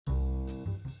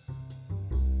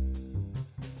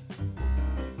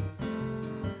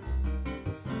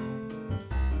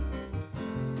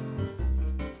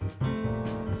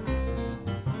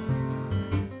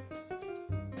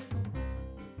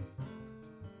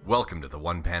Welcome to the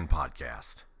One Pan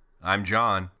Podcast. I'm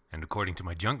John. And according to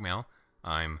my junk mail,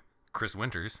 I'm Chris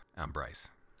Winters. I'm Bryce.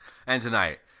 And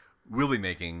tonight, we'll be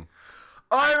making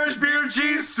Irish beer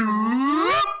cheese soup.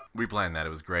 We planned that. It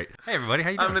was great. Hey, everybody. How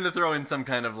you doing? I'm going to throw in some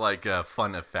kind of like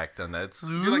fun effect on that.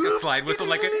 Do like a slide whistle,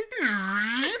 like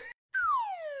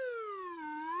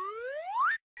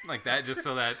that, just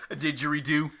so that... A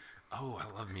didgeridoo. Oh,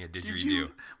 I love me a didgeridoo.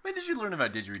 When did you learn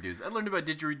about didgeridoos? I learned about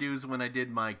didgeridoos when I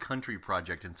did my country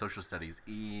project in social studies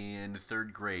in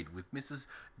 3rd grade with Mrs.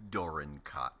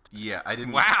 Dorincott. Yeah, I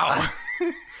didn't... Wow!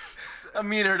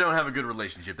 Me and her don't have a good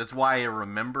relationship. That's why I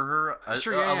remember her.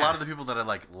 Sure, a lot of the people that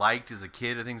I liked as a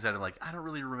kid are things that I'm like, I don't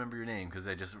really remember your name because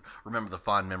I just remember the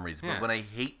fond memories. Yeah. But when I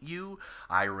hate you,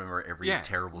 I remember every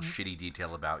terrible, shitty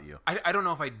detail about you. I don't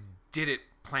know if I did it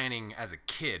planning as a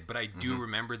kid, but I do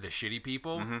remember the shitty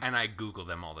people, and I Google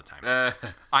them all the time.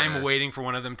 I'm waiting for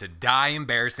one of them to die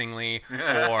embarrassingly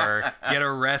or get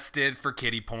arrested for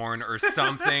kiddie porn or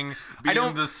something. I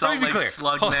don't. The Salt Lake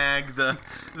Slug Mag, the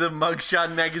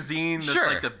Mugshot magazine. That's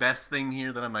like the best thing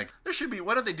here. That I'm like, there should be.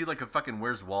 Why don't they do like a fucking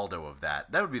Where's Waldo of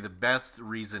that? That would be the best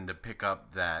reason to pick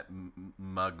up that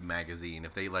mug magazine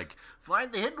if they like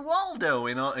find the hidden Waldo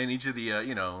in each of the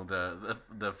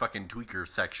the fucking tweaker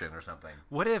section or something.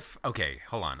 What if, okay,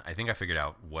 hold on. I think I figured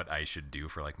out what I should do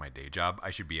for like my day job. I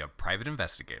should be a private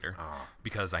investigator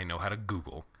because I know how to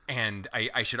Google. And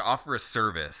I should offer a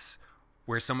service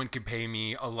where someone could pay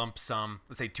me a lump sum,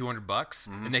 let's say $200,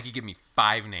 and they could give me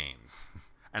 5 names.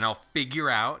 And I'll figure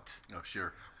out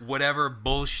whatever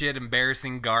bullshit,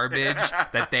 embarrassing garbage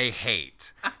that they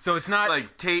hate. So it's not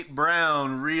like Tate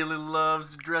Brown really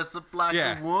loves to dress up like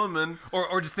a woman,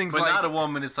 or just things but like, not a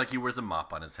woman. It's like he wears a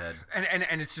mop on his head,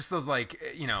 and it's just those like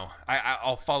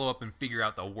I'll follow up and figure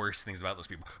out the worst things about those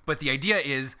people. But the idea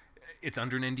is, it's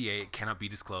under an NDA. It cannot be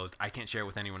disclosed. I can't share it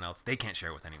with anyone else. They can't share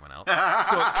it with anyone else.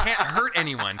 So it can't hurt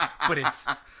anyone, but it's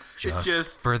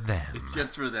just for them. It's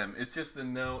just for them. It's just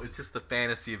it's just the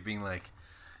fantasy of being like,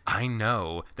 I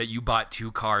know that you bought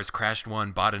 2 cars, crashed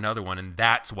one, bought another one, and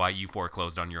that's why you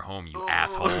foreclosed on your home, you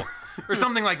asshole. Or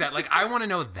something like that. Like, I want to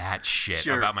know that shit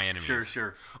about my enemies.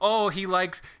 Sure. Oh, he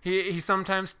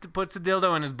sometimes puts a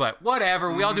dildo in his butt. Whatever.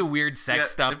 We all do weird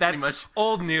sex stuff. That's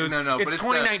old news. No, it's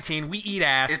 2019. We eat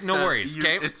ass. No worries,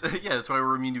 okay? That's why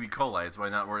we're immune to E. coli. It's why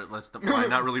why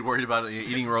not really worried about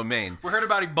eating romaine. We heard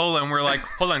about Ebola, and we're like,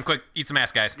 hold on, quick, eat some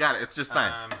ass, guys. Got it. It's just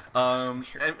fine. Don't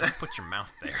put your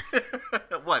mouth there.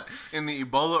 What? In the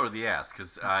Ebola or the ass?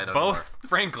 Because I don't know. Both,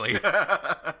 frankly.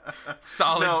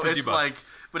 Solid. No, to it's debug. like...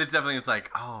 But it's definitely,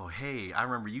 oh, hey, I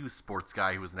remember you, sports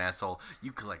guy who was an asshole.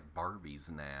 You collect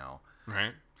Barbies now.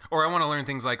 Right. Or I want to learn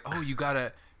things like, oh, you had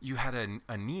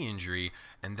a knee injury,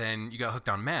 and then you got hooked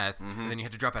on meth, and then you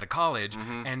had to drop out of college,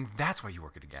 and that's why you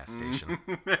work at a gas station.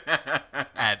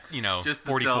 At, just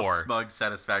 44. Just the smug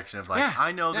satisfaction of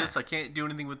I know this, I can't do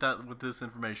anything with this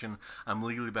information. I'm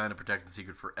legally bound to protect the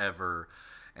secret forever.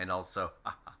 And also...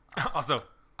 Also,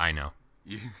 I know.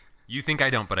 You think I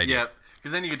don't, but I do. Yep.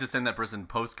 Because then you get to send that person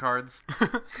postcards.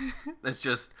 That's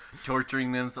just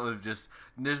torturing them. So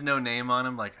there's no name on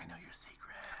them. Like, I know your secret.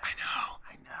 I know.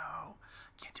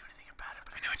 Can't do anything about it.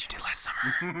 But I know what you did last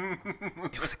summer.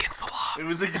 It was against the law. It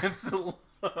was against the law.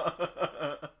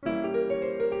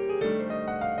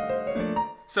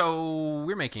 So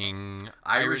we're making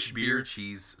Irish beer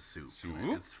cheese soup.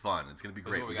 It's fun. It's gonna be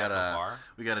great. We got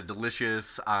a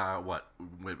delicious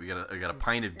we got a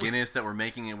pint of Guinness that we're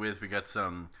making it with. We got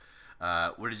some.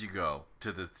 Where did you go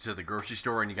to the grocery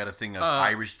store and you got a thing of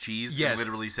Irish cheese? Yes, it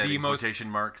literally said in quotation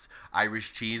marks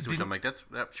Irish cheese, which I'm like, that's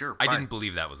sure. Fine. I didn't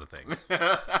believe that was a thing.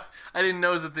 I didn't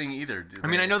know it was a thing either. I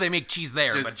mean, I know they make cheese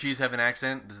there. Does the cheese have an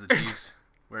accent? Does the cheese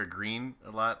wear green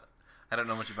a lot? I don't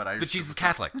know much about Irish. The cheese is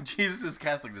Catholic. The cheese is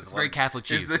Catholic. It's very Catholic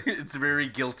cheese. It's very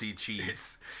guilty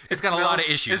cheese. It's got a lot of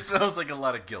issues. It smells like a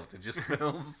lot of guilt. It just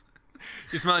smells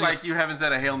like you haven't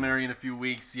said a Hail Mary in a few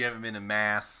weeks. You haven't been to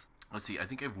Mass. Let's see. I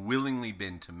think I've willingly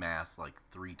been to Mass like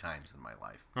 3 times in my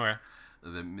life. Okay.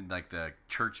 The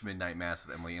church midnight mass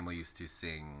with Emily. Emily used to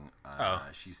sing.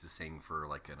 She used to sing for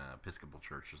like an Episcopal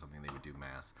church or something. They would do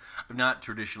mass.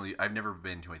 I've never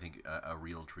been to a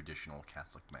real traditional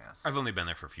Catholic mass. I've only been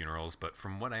there for funerals, but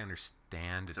from what I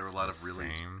understand, Is there a lot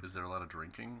of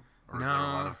drinking? Or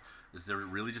No. Is there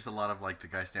really just a lot of like the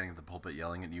guy standing at the pulpit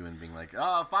yelling at you and being like,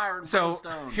 fire and so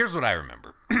brimstone? Here's what I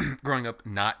remember. Growing up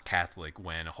not Catholic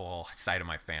when a whole side of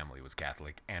my family was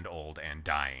Catholic and old and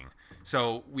dying.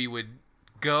 So we would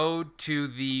go to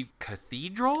the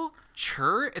cathedral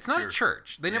church. It's not a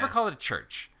church. They never call it a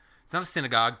church. It's not a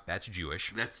synagogue. That's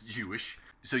Jewish.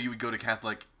 So you would go to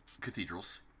Catholic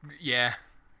cathedrals. Yeah.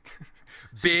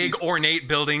 Big ornate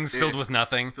buildings filled with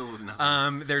nothing. Filled with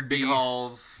nothing. There'd be big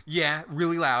halls. Yeah,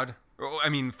 really loud. I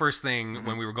mean, first thing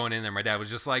when we were going in there, my dad was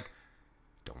just like,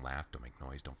 "Don't laugh, don't make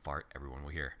noise, don't fart. Everyone will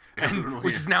hear."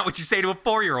 Which is not what you say to a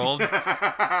 4-year-old.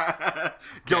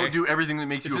 Don't do everything that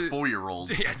makes you a 4-year-old.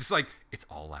 Yeah, just like, it's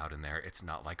all loud in there. It's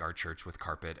not like our church with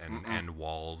carpet and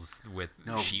walls with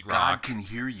sheetrock. God can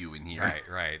hear you in here.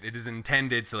 Right. It is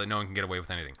intended so that no one can get away with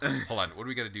anything. Hold on, what do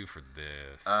we got to do for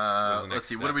this? Let's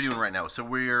see, what are we doing right now? So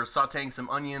we're sauteing some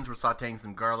onions, we're sauteing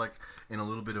some garlic in a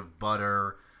little bit of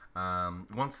butter.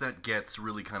 Once that gets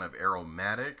really kind of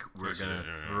aromatic, we're going to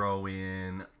throw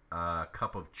in a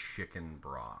cup of chicken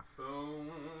broth.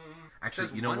 Actually,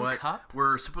 you know what? Cup?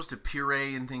 We're supposed to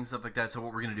puree and things, stuff like that. So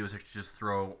what we're going to do is actually just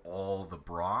throw all the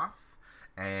broth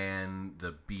and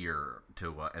the beer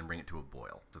to and bring it to a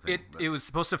boil. It was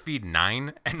supposed to feed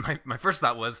 9, and my first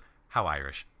thought was, how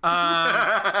Irish?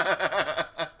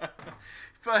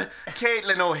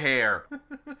 Caitlin O'Hare.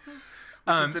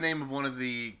 Which is the name of one of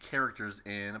the characters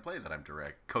in a play that I'm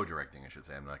co-directing, I should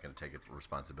say. I'm not going to take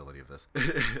responsibility of this. In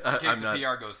case the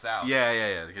PR goes south.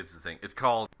 Yeah. Here's the thing. It's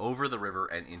called Over the River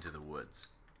and Into the Woods.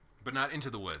 But not Into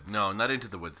the Woods. No, not Into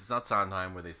the Woods. It's not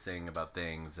Sondheim where they sing about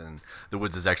things, and the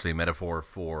woods is actually a metaphor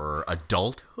for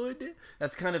adulthood.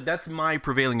 That's my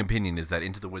prevailing opinion, is that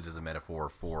Into the Woods is a metaphor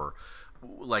for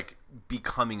like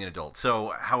becoming an adult.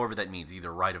 So however that means,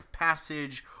 either rite of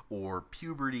passage or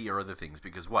puberty or other things,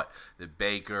 because the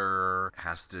baker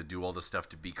has to do all the stuff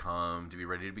to be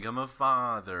ready to become a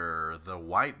father.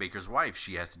 The baker's wife,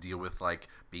 she has to deal with like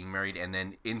being married and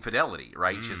then infidelity,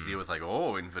 right? She has to deal with like,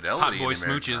 infidelity, hot boy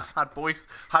smooches,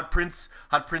 hot prince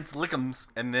lickums,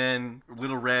 and then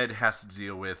Little Red has to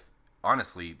deal with,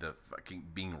 honestly, the fucking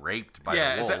being raped by the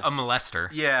wolf. Yeah, it's a molester.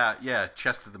 Yeah,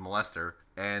 Chester the molester.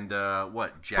 And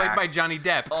Jack, played by Johnny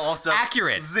Depp, also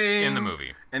accurate in the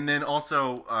movie. And then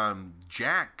also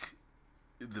Jack,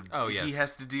 yes, he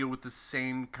has to deal with the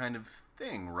same kind of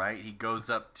thing, right? He goes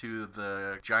up to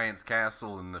the giant's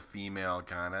castle, and the female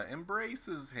kind of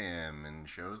embraces him and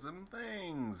shows him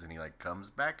things, and he like comes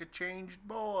back a changed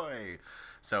boy.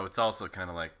 So it's also kind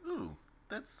of like, ooh,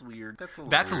 that's weird. That's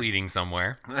weird. Leading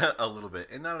somewhere. A little bit,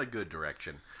 and not a good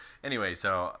direction. Anyway,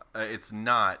 so it's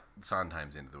not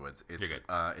Sondheim's Into the Woods. It's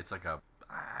it's like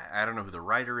I don't know who the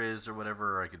writer is or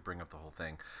whatever. I could bring up the whole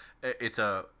thing. It's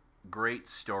a great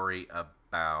story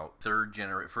about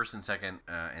first and second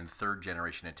and third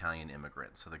generation Italian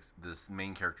immigrants. So this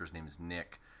main character's name is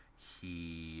Nick.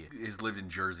 He has lived in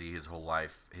Jersey his whole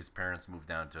life. His parents moved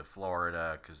down to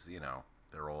Florida because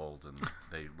they're old and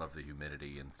they love the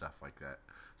humidity and stuff like that.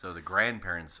 So the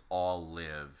grandparents all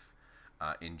live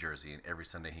in Jersey, and every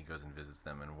Sunday he goes and visits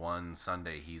them. And one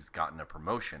Sunday he's gotten a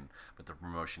promotion, but the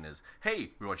promotion is, hey,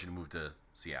 we want you to move to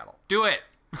Seattle. Do it.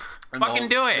 Fucking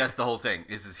do it. That's the whole thing.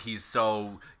 Is he's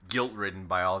so guilt-ridden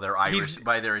by all their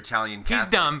by their Italian Catholic He's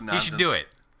dumb. nonsense. He should do it.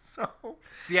 So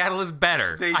Seattle is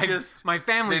better. My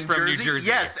family's from New Jersey.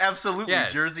 Yes, absolutely.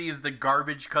 Yes. Jersey is the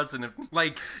garbage cousin of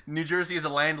New Jersey is a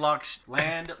landlocked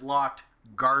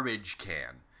garbage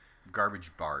can.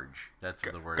 Garbage barge. That's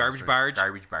what the word is. Garbage barge?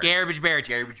 Garbage barge. Garbage barge.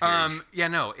 Garbage barge. Yeah,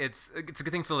 no, it's a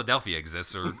good thing Philadelphia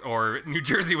exists, or New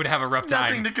Jersey would have a rough time.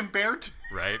 Nothing to compare to.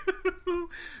 Right?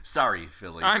 Sorry,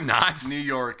 Philly. I'm not. New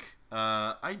York.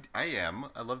 I am.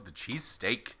 I love the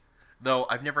cheesesteak. Though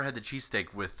I've never had the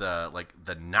cheesesteak with like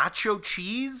the nacho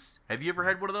cheese. Have you ever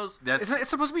had one of those? It's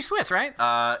supposed to be Swiss, right?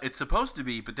 It's supposed to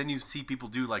be, but then you see people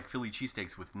do like Philly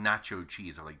cheesesteaks with nacho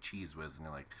cheese or like Cheez Whiz, and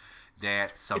they're like,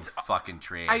 that's some fucking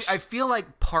trash. I feel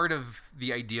like part of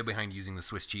the idea behind using the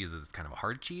Swiss cheese is it's kind of a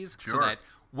hard cheese, so that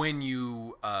when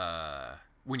you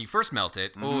first melt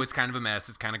it, it's kind of a mess,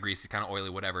 it's kind of greasy, kind of oily,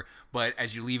 whatever. But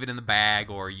as you leave it in the bag,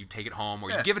 or you take it home,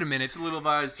 or you give it a minute,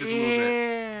 solidifies just a little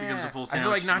bit, becomes a full sandwich.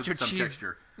 I feel like nacho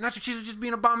cheese would just be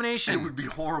an abomination. It would be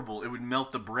horrible. It would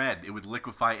melt the bread. It would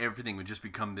liquefy everything. It would just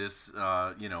become this,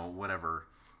 whatever.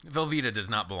 Velveeta does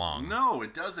not belong. No,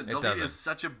 it doesn't. Velveeta is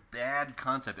such a bad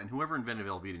concept, and whoever invented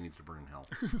Velveeta needs to burn in hell.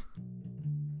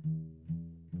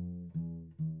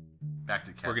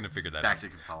 We're going to figure that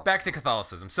out. Back to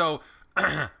Catholicism. So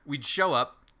we'd show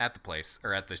up at the place,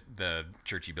 or at the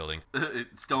churchy building.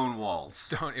 Stone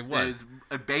walls. It was.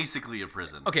 It is basically a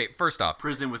prison. Okay, first off.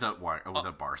 Prison without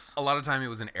bars. A lot of time it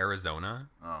was in Arizona.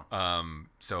 Oh.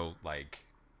 So, like,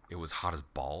 it was hot as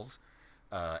balls.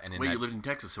 You lived in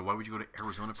Texas, so why would you go to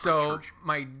Arizona for a church? So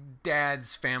my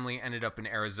dad's family ended up in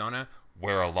Arizona,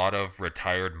 where a lot of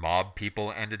retired mob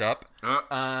people ended up.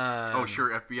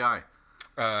 Sure, FBI.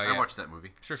 I watched that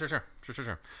movie. Sure.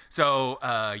 So,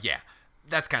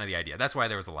 that's kind of the idea. That's why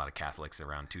there was a lot of Catholics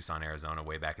around Tucson, Arizona,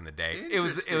 way back in the day. It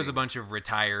was a bunch of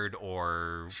retired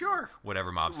or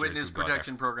whatever mobsters. Witness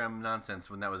protection program nonsense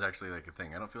when that was actually like a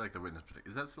thing. I don't feel like the witness protection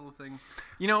is that still a thing?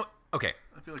 Okay.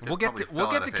 I feel like we'll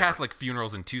get to Catholic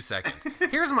funerals in 2 seconds.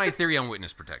 Here's my theory on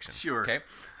witness protection. Sure. Okay.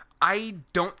 I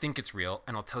don't think it's real,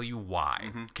 and I'll tell you why.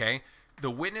 Mm-hmm. Okay.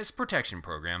 The witness protection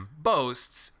program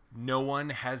boasts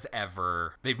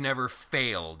they've never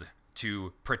failed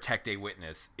to protect a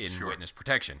witness in witness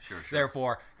protection. Sure.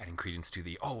 Therefore, adding credence to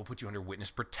we'll put you under witness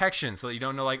protection so that you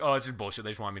don't know it's just bullshit.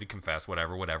 They just want me to confess,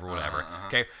 whatever.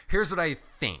 Okay, here's what I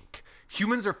think.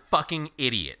 Humans are fucking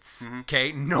idiots,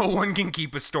 okay? No one can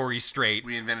keep a story straight.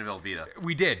 We invented Velveeta.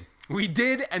 We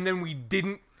did, and then we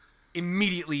didn't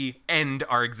immediately end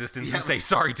our existence and say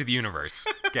sorry to the universe,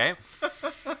 okay?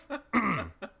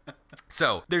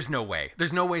 So there's no way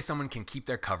someone can keep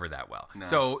their cover that well.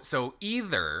 No. So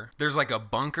either there's like a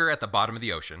bunker at the bottom of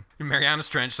the ocean, Marianas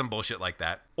Trench, some bullshit like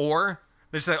that, or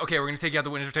they're just like, okay, we're gonna take you out the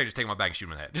witness protection, just take him out back and shoot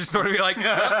him in the head. Just sort of be like,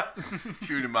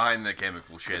 shoot him behind the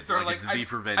chemical shit. It's like it's V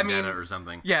for Vendetta or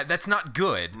something. Yeah, that's not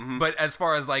good. But as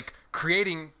far as like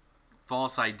creating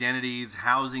false identities,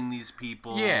 housing these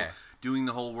people, doing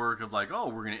the whole work of like, oh,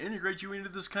 we're gonna integrate you into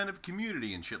this kind of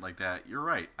community and shit like that. You're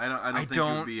right. I don't think it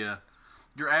would be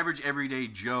your average everyday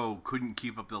Joe couldn't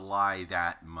keep up the lie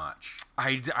that much.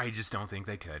 I just don't think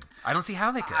they could. I don't see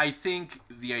how they could. I think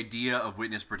the idea of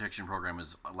witness protection program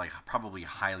is like probably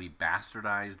highly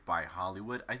bastardized by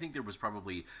Hollywood. I think there was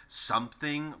probably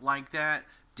something like that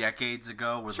decades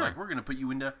ago where like, we're going to put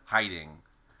you into hiding.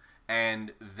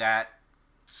 And that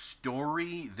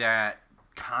story, that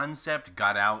concept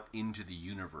got out into the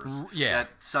universe. That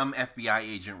some FBI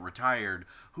agent retired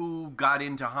who got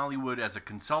into Hollywood as a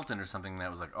consultant or something that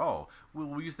was like, oh, well,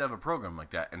 we used to have a program like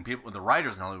that. And people, the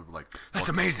writers in Hollywood were like, that's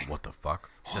amazing. What the fuck?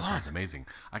 That sounds amazing.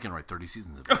 I can write 30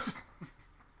 seasons of this.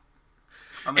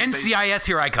 NCIS,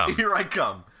 here I come. Here I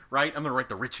come. Right? I'm going to write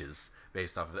The Riches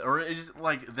based off of it. Or it's just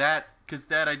like that, because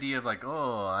that idea of like,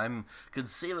 oh, I'm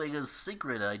concealing a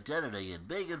secret identity and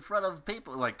being in front of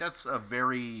people, like that's a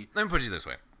very... Let me put it this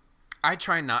way. I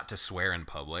try not to swear in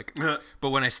public, but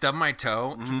when I stub my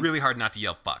toe, it's really hard not to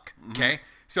yell fuck, okay?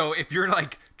 So if you're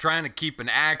like trying to keep an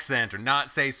accent or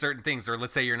not say certain things, or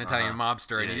let's say you're an Italian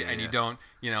mobster and you don't,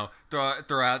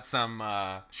 throw out some...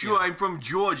 I'm from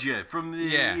Georgia, from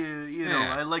the,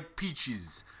 I like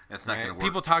peaches. That's not going to work.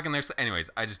 People talking there. Anyways,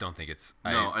 I just don't think it's...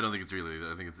 I don't think it's really...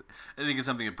 I think it's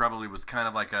something that probably was kind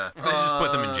of like a... They just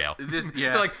put them in jail.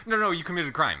 They're like, no, you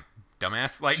committed a crime,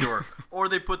 dumbass. Like, sure. Or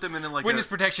they put them in like witness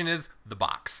protection is the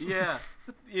box. Yeah.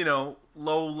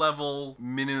 Low-level,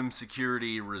 minimum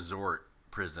security resort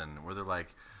prison where they're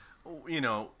like,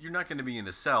 you're not going to be in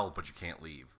a cell, but you can't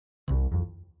leave.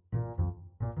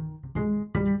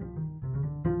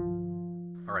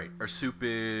 All right. Our soup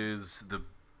is the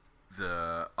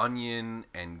onion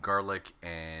and garlic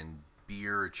and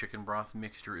beer chicken broth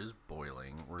mixture is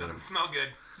boiling. Doesn't smell good.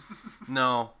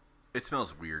 No, it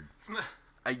smells weird.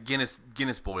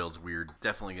 Guinness boil's weird.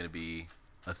 Definitely going to be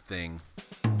a thing.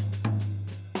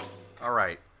 All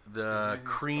right, the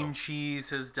cream cheese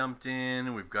has dumped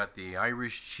in. We've got the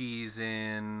Irish cheese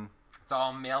in. It's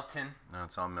all melting. No,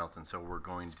 it's all melting. So we're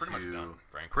going to pretty much done,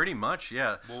 frankly. Pretty much,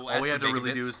 yeah. All we have to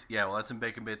really do is we'll add some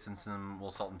bacon bits and some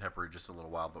salt and pepper just a little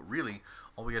while. But really,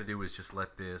 all we got to do is just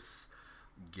let this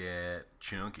get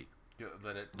chunky.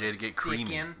 Let it get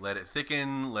creamy. Let it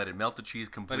thicken. Let it melt the cheese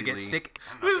completely. Let it get thick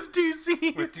with 2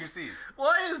 C's. With 2 C's.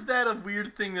 Why is that a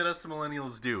weird thing that us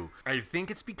millennials do? I think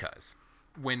it's because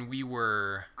when we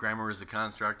were... Grammar is a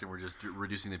construct and we're just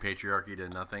reducing the patriarchy to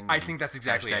nothing. I think that's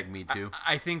exactly it. Me too.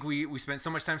 I think we spent so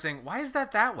much time saying, why is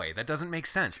that way? That doesn't make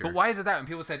sense. Sure. But why is it that? And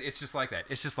people said, it's just like that.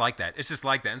 It's just like that. It's just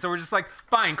like that. And so we're just like,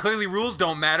 fine, clearly rules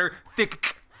don't matter.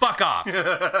 Thick, fuck off.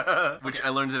 Which I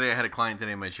learned today. I had a client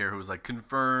today in my chair who was like,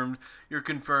 confirmed. You're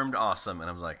confirmed. Awesome. And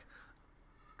I was like,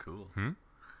 cool.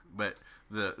 But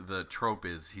the trope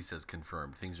is he says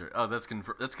confirmed. Things are, that's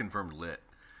confirmed lit.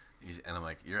 And I'm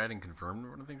like, you're adding confirmed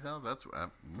to things now? That's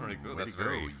pretty good. That's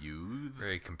very youth.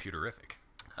 Very computerific.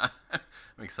 I'm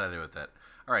excited about that.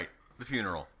 All right, the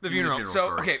funeral. The funeral. So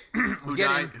story. Okay, Who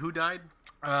died? Who died?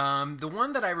 The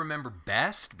one that I remember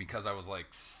best because I was like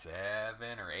 7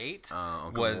 or 8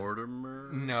 Uncle was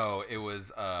Mortimer. No, it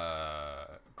was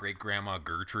great grandma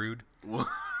Gertrude.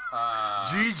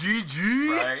 GGG.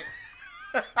 Right.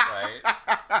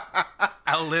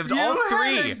 Outlived all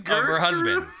 3 of her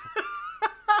husbands.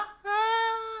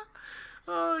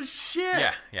 Oh, No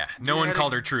shit. Yeah. No one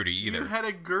called her Trudy either. You had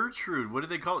a Gertrude. What do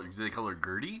they call her? Do they call her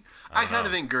Gertie? I kind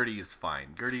of think Gertie is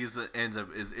fine. Gertie ends up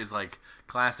like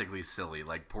classically silly,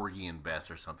 like Porgy and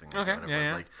Bess or something. Like okay.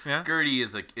 That. Yeah. Gertie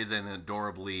is an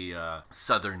adorably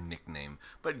Southern nickname,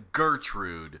 but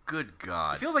Gertrude, good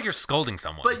God, it feels like you're scolding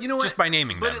someone. But you know what? Just by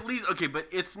naming them. But at least but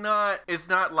it's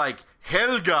not like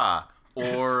Helga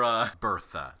or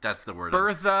Bertha. That's the word.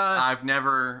 Bertha.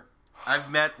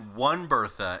 I've met one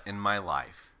Bertha in my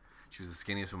life. She was the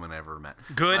skinniest woman I ever met.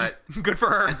 Good for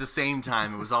her. At the same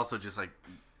time, it was also just like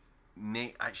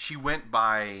she went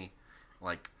by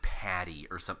like Patty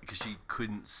or something because she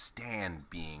couldn't stand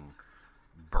being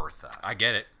Bertha. I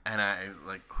get it. And I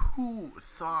like, who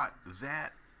thought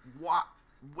that? What?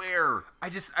 Where? I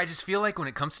just feel like when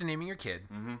it comes to naming your kid,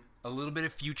 a little bit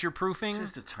of future proofing,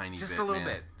 just a tiny bit, just a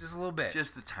little bit,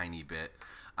 just a tiny bit.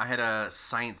 I had a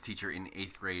science teacher in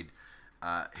 8th grade.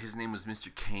 His name was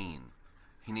Mr. Kane.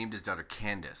 He named his daughter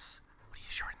Candace. What do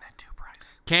you shorten that to,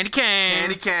 Bryce? Candy Cane.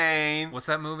 Candy Cane. What's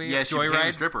that movie? Yeah, she became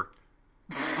a stripper.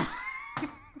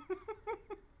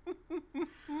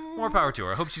 More power to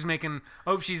her. I hope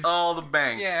she's all the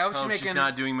bank. Yeah, I hope she's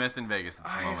not doing meth in Vegas at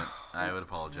this moment. I would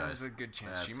apologize. There's a good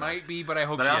chance she might be, but I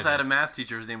hope. But she I also isn't. had a math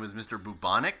teacher. His name was Mr.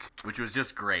 Bubonic, which was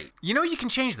just great. You know, you can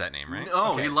change that name, right?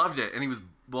 Oh, okay. He loved it, and he was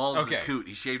bald as a coot.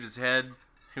 He shaved his head.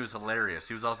 He was hilarious.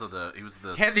 He was also the.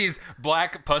 He had these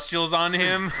black pustules on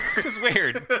him. It was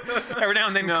weird. Every now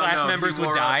and then, class members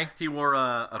would die. He wore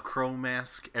a crow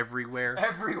mask everywhere.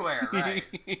 Everywhere, right?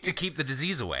 To keep the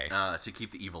disease away. To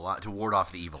keep the evil eye, to ward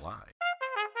off the evil eye.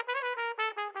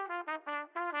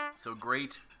 So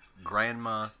great,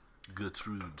 Grandma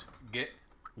Gertrude.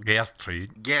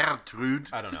 Gertrude.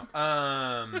 I don't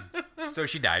know. So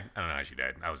she died. I don't know how she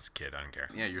died. I was a kid. I don't care.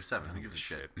 Yeah, you're 7. Who gives a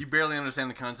shit? You barely understand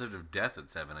the concept of death at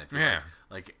 7, I feel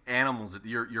like animals,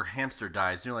 your hamster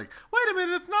dies, and you're like, wait a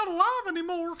minute, it's not alive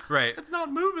anymore. Right. It's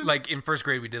not moving. Like in 1st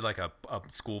grade, we did like a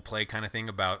school play kind of thing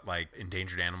about like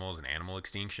endangered animals and animal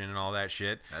extinction and all that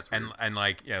shit. That's weird. And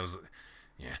like, yeah, it was,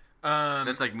 yeah.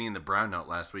 That's like me in the Brown Note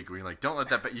last week where you're like, don't let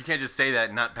that, you can't just say that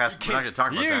and not pass, we're not going to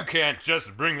talk about that. You can't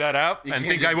just bring that up and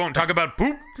think I won't talk about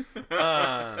poop.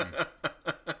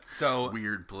 So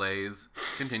weird plays.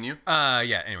 Continue.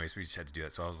 Yeah, anyways, we just had to do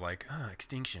that. So I was like,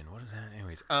 extinction, what is that?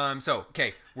 Anyways, so,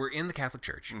 okay, we're in the Catholic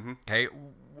Church. Okay,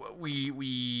 we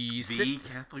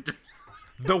Catholic Church?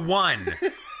 The one.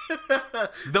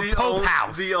 The Pope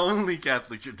House. The only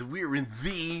Catholic church. We're in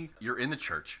You're in the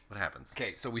church. What happens?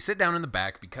 Okay, so we sit down in the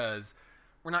back because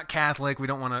we're not Catholic. We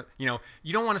don't want to,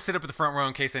 you don't want to sit up at the front row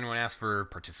in case anyone asks for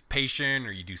participation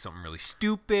or you do something really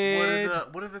stupid.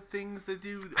 What are the things they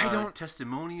do? I don't.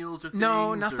 Testimonials or things?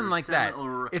 No, nothing like that.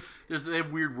 They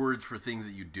have weird words for things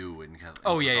that you do in Catholic.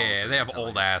 Oh, yeah. They have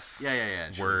old ass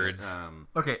words.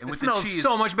 Okay, and with the cheese. It smells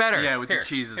so much better. Yeah, with the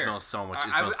cheese, it smells so much.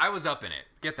 I was up in it.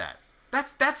 Get that.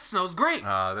 That smells great.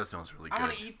 That smells really good. I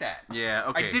want to eat that. Yeah,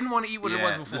 okay. I didn't want to eat what it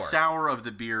was before. The sour of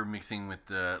the beer mixing with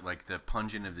the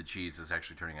pungent of the cheese is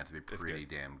actually turning out to be pretty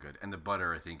damn good. And the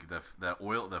butter, I think the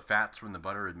oil, the fats from the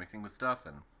butter is mixing with stuff,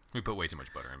 and we put way too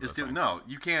much butter in. No,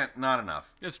 you can't. Not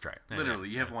enough. Just try it. Literally,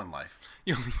 you have one life.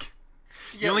 You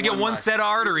only get one set of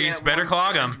arteries. Better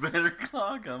clog them. Better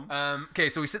clog them. Okay,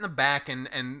 so we sit in the back,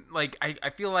 and like I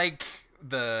feel like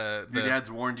your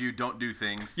dad's warned you, don't do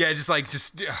things. Yeah,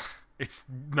 just. It's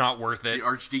not worth it. The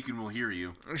archdeacon will hear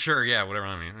you. Sure, yeah, whatever.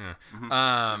 I mean,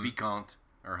 yeah. Vicomte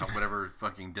or whatever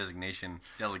fucking delegation.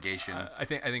 I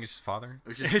think it's just father.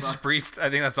 It's just priest.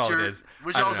 I think that's all it is.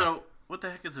 Which also, what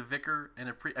the heck is a vicar and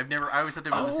a priest? I always thought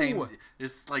they were the same.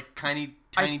 There's like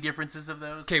tiny differences of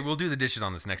those. Okay, we'll do the dishes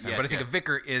on this next time. But I think a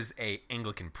vicar is a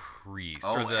Anglican priest.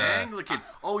 Oh, Anglican.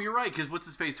 Oh, you're right. Because what's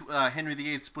his face? Henry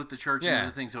VIII split the church into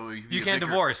the thing. So you can't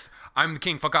divorce. I'm the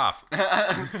king. Fuck off.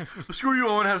 Screw you!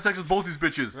 I want to have sex with both these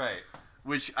bitches. Right.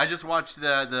 Which I just watched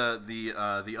the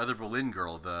other Berlin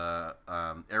girl, the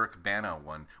Eric Bana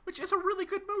one, which is a really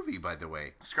good movie, by the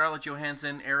way. Scarlett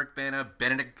Johansson, Eric Bana,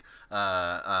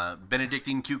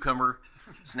 Benedictine Cucumber,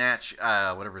 Snatch,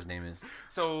 whatever his name is.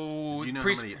 So do you know how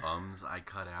many ums I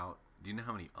cut out? Do you know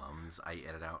how many ums I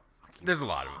edit out? There's a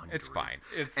lot of them. It's fine.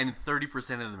 And 30%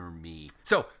 of them are me.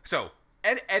 So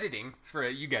editing for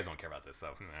you guys don't care about this, so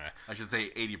I should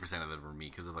say 80% of them are me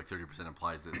because of like 30%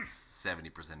 implies that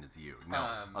 70% is you. No,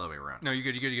 other way around. No,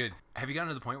 you're good. Have you gotten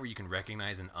to the point where you can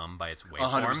recognize an by its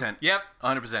waveform? 100%. Yep,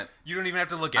 100%. You don't even have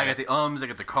to look at it. I got the ums. I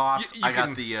got the coughs. I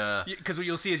got the because what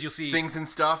you'll see things and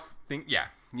stuff. Yeah.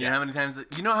 You know how many times?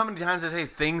 You know how many times I say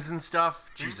things and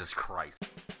stuff? Mm-hmm. Jesus Christ.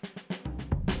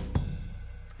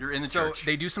 You're in the church. So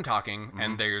they do some talking,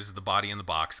 and there's the body in the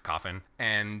box coffin,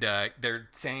 and they're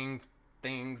saying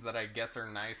things that I guess are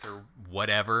nice or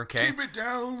whatever. Okay. Keep it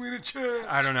down in a church.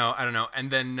 I don't know.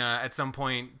 And then at some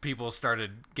point, people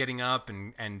started getting up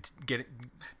and getting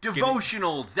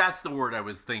devotionals. That's the word I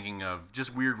was thinking of.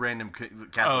 Just weird, random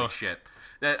Catholic shit.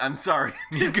 I'm sorry.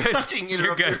 You're good.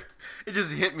 You're good. It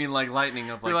just hit me like lightning.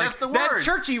 Of like, that's the word. That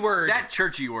churchy word. That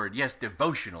churchy word. Yes,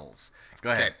 devotionals.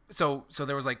 Go ahead. Okay. So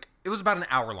there was like, it was about an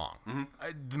hour long. Mm-hmm.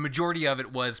 The majority of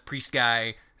it was priest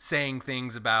guy saying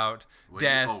things about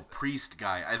death. Priest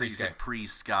guy. I think you said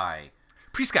priest guy.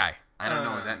 Priest guy. I don't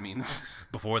know what that means.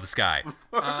 Before the sky.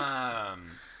 The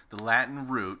Latin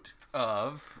root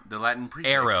of the Latin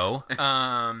prefix. Arrow. No.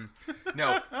 I'm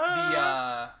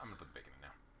gonna put the bacon in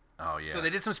now. Oh yeah. So they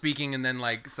did some speaking, and then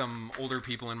like some older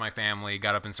people in my family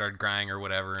got up and started crying or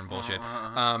whatever and bullshit.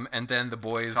 And then the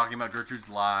boys talking about Gertrude's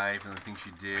life and the things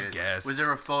she did. I guess. Was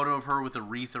there a photo of her with a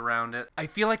wreath around it? I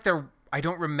feel like I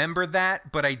don't remember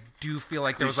that, but I do feel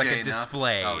like there was like a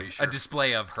display, a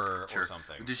display of her or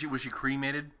something. Was she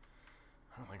cremated?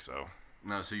 I don't think so.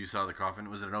 No, so you saw the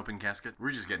coffin. Was it an open casket? We're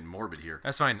just getting morbid here.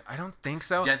 That's fine. I don't think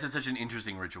so. Death is such an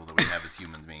interesting ritual that we have as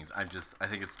human beings. I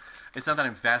think it's not that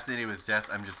I'm fascinated with death.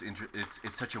 I'm just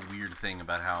it's such a weird thing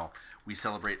about how we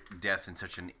celebrate death in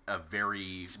such a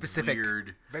very specific,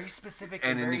 weird, very specific,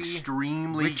 and an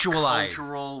extremely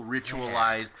cultural,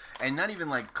 ritualized, and not even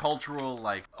like cultural,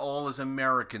 like all as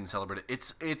Americans celebrate it.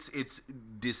 It's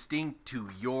distinct to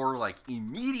your like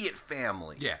immediate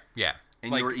family. Yeah.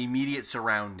 And like, your immediate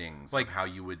surroundings, like how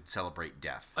you would celebrate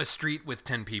death. A street with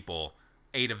 10 people,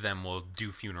 8 of them will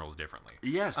do funerals differently.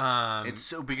 Yes, it's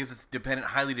so because it's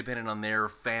highly dependent on their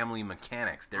family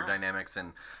mechanics, their dynamics,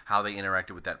 and how they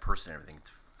interacted with that person. And everything.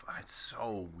 It's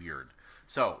so weird.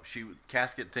 So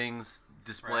casket things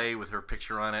display with her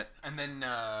picture on it, and then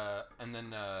the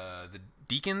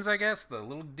deacons, I guess, the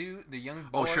little dude, the young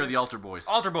boys. Oh, sure, the altar boys.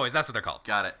 Altar boys, that's what they're called.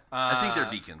 Got it. I think they're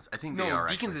deacons. I think they are.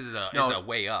 Deacons is a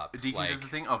way up. Deacons is the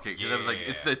thing? Okay, because I was like,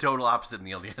 it's the total opposite in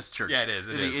the LDS church. Yeah, it is.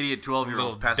 The idiot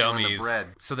 12-year-olds passing on the bread.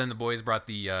 So then the boys brought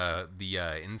the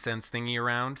incense thingy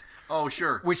around. Oh,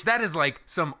 sure. Which that is like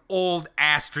some old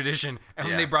ass tradition. And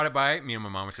when they brought it by, me and my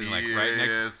mom were sitting like right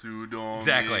next.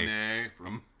 Exactly.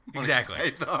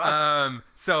 Exactly.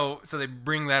 So they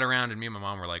bring that around, and me and my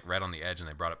mom were like right on the edge, and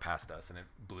they brought it past us, and it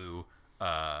blew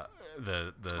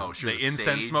the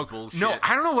incense smoke. Bullshit. No,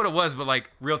 I don't know what it was, but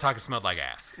like real talk, it smelled like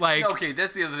ass. Like okay,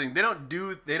 that's the other thing.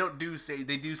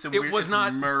 They do some. It was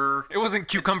not myrrh. It wasn't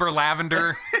cucumber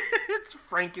lavender. It's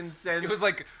frankincense. It was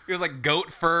like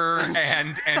goat fur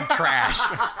and trash.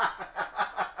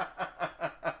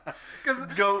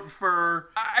 Goat fur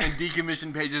and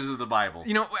decommissioned pages of the Bible.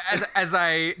 You know, as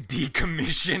I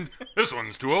decommissioned, this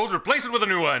one's too old, replace it with a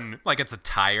new one. Like it's a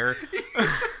tire.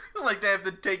 Like they have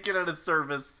to take it out of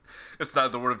service. It's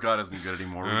not, the Word of God isn't good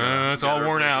anymore. It's all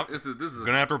worn out. This is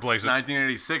gonna have to replace it.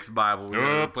 1986 Bible. We're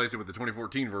gonna replace it with the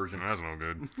 2014 version. That's no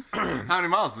good. How many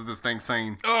miles is this thing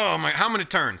saying? Oh my! How many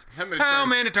turns? How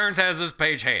many turns has this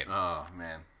page had? Oh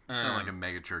man. I sound like a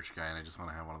mega church guy, and I just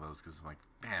want to have one of those because I'm like,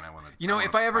 man, I want to. You know,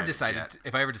 if I ever decided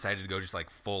to go just like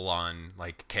full on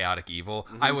like chaotic evil,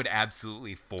 I would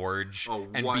absolutely forge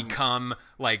and become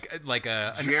like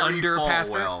an under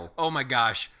pastor. Oh my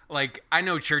gosh. Like, I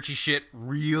know churchy shit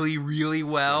really, really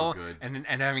well. So good.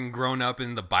 And having grown up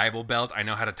in the Bible Belt, I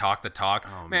know how to talk the talk.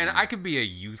 Oh, man, I could be a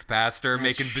youth pastor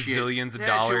making bazillions of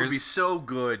dollars. That would be so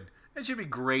good. That should be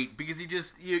great because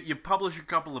you publish a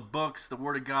couple of books, the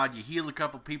Word of God. You heal a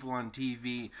couple people on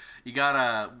TV. You got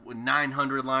a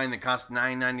 900 line that costs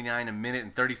 $9.99 a minute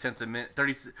and 30 cents a minute,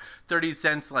 30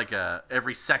 cents like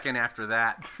every second after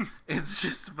that. It's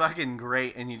just fucking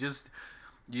great, and you just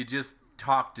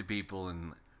talk to people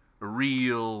in a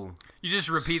real, you just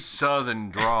repeat Southern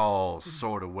drawl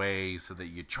sort of way, so that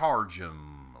you charge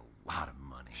them a lot of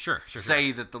money. Sure.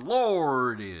 Say that the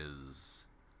Lord is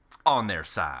on their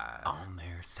side.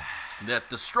 That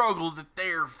the struggle that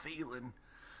they're feeling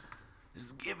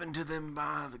is given to them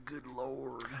by the good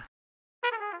Lord.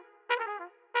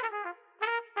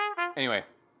 Anyway,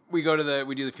 we do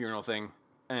the funeral thing,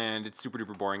 and it's super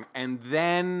duper boring. And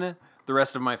then the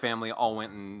rest of my family all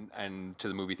went and to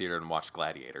the movie theater and watched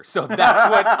Gladiator. So that's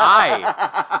what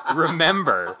I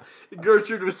remember.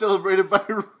 Gertrude was celebrated by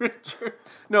Richard.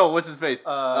 No, what's his face?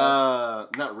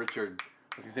 Not Richard.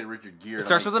 I was going to say Richard Gere. It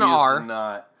starts with an R.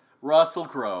 Not. Russell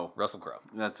Crowe.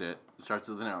 That's it. It starts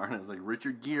with an R. And I was like,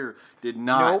 Richard Gere did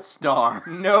not star.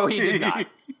 No, he did not.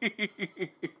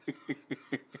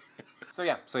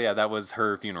 So yeah, that was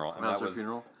her funeral. And that was her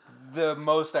funeral? The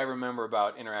most I remember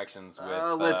about interactions with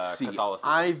Catholicism.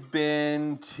 I've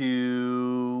been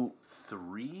to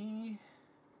 3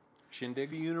 shindigs?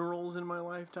 Funerals in my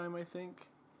lifetime, I think.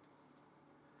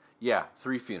 Yeah,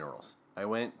 3 funerals. I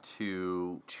went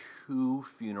to 2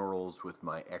 funerals with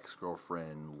my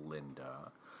ex-girlfriend,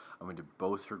 Linda. I went to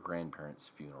both her grandparents'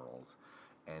 funerals.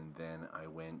 And then I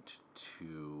went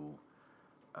to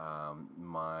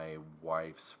my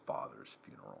wife's father's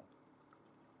funeral.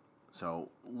 So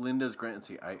Linda's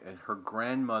her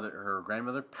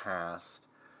grandmother passed,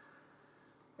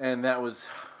 and that was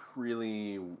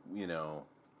really, I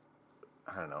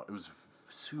don't know, it was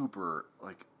super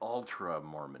like ultra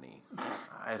Mormon-y.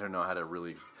 I don't know how to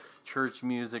really. Church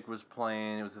music was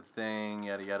playing. It was a thing.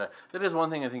 Yada yada. That is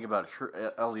one thing I think about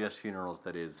LDS funerals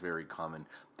that is very common.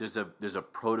 There's a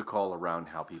protocol around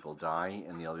how people die,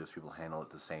 and the LDS people handle it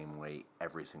the same way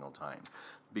every single time.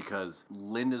 Because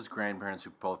Linda's grandparents, who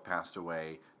both passed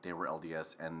away, they were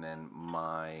LDS, and then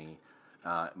my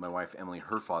wife Emily,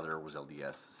 her father was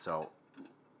LDS. So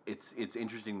it's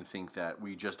interesting to think that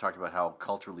we just talked about how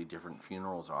culturally different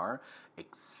funerals are,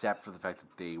 except for the fact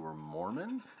that they were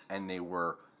Mormon and they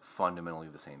were fundamentally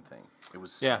the same thing. It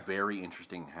was very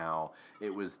interesting how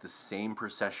it was the same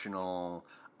processional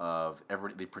of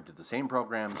everybody. They printed the same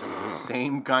programs. It was the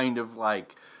same kind of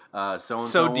like so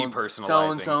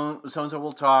depersonalizing. So and so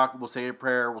will talk. We'll say a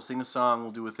prayer. We'll sing a song.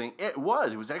 We'll do a thing. It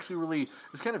was actually really.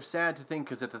 It was kind of sad to think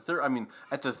because at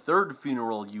the third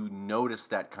funeral, you notice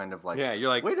that kind of like. Yeah, you're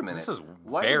like, wait a minute. This is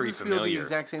why very does this familiar. feel the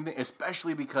exact same thing?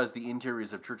 Especially because the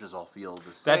interiors of churches all feel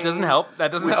the same. That doesn't help.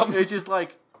 It's just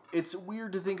like. It's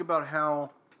weird to think about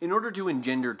how, in order to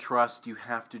engender trust, you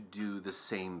have to do the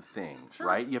same thing,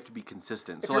 right? You have to be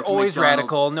consistent. If you're always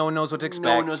radical, no one knows what to expect.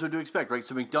 No one knows what to expect, right?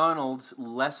 So McDonald's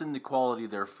lessened the quality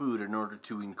of their food in order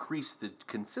to increase the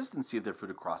consistency of their food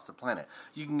across the planet.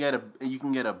 You can get a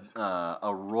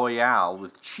Royale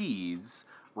with cheese,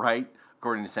 right?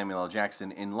 According to Samuel L.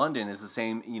 Jackson, in London is the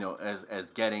same,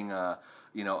 as getting a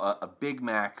Big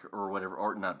Mac or whatever,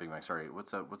 or not Big Mac. Sorry,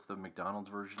 what's the McDonald's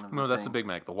version of? No, that's the Big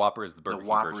Mac. The Whopper is the Burger King version. The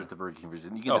Whopper is the Burger King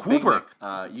version. You get the Whopper. Big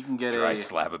Mac, you can get Dry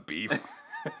slab of beef. Fuck.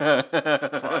 It's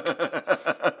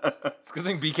a good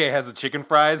thing BK has the chicken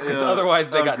fries, because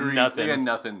otherwise they got nothing.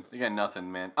 They got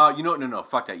nothing, man. No,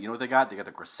 fuck that. You know what they got? They got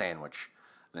the croissant sandwich.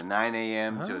 The 9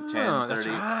 a.m. to 10:30. That's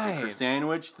right. The croissant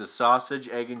sandwich, the sausage,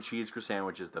 egg, and cheese croissant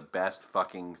sandwich is the best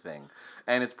fucking thing.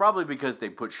 And it's probably because they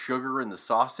put sugar in the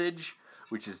sausage,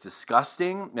 which is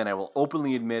disgusting. And I will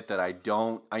openly admit that I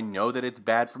know that it's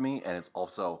bad for me, and it's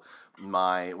also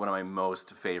one of my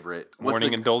most favorite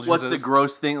morning indulgences. What's the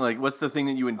gross thing? Like, what's the thing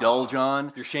that you indulge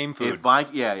on? Your shame food. If I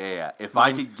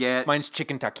could get mine's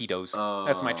chicken taquitos.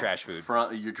 That's my trash food.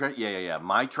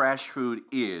 My trash food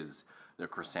is the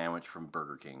croissant sandwich from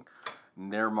Burger King.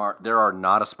 There are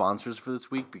not a sponsors for this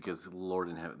week because Lord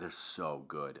in heaven, they're so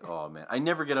good. Oh man, I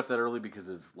never get up that early because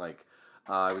of like.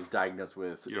 I was diagnosed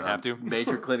with you don't have to.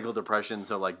 Major clinical depression,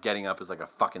 so like getting up is like a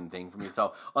fucking thing for me.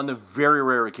 So on the very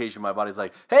rare occasion my body's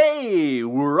like, hey,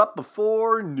 we're up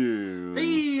before noon.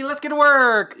 Hey, let's get to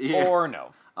work. Yeah. Or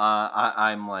no.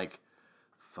 I'm like,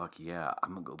 fuck yeah,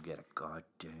 I'm gonna go get a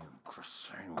goddamn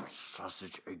croissant with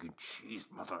sausage, egg, and cheese,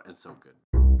 mother. It's so good.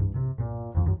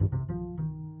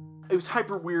 It was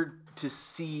hyper weird to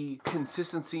see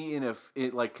consistency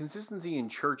consistency in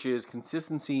churches,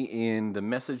 consistency in the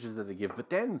messages that they give, but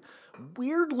then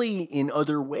weirdly in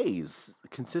other ways,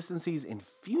 consistencies in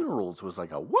funerals was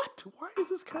like a what? Why is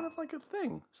this kind of like a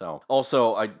thing? So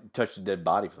also I touched a dead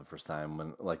body for the first time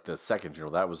when like the second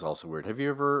funeral. That was also weird.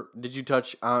 Did you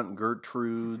touch Aunt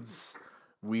Gertrude's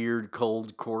weird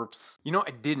cold corpse?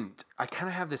 I didn't. I kind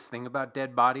of have this thing about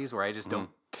dead bodies where I just don't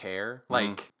care.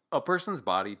 Like a person's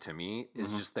body to me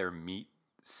is just their meat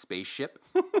spaceship.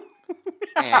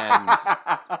 And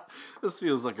this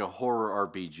feels like a horror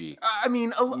RPG. I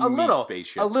mean, a little,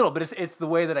 spaceship. A little, but it's the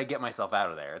way that I get myself out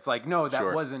of there. It's like, no,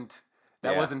 that wasn't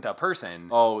a person.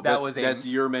 Oh, that's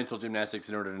your mental gymnastics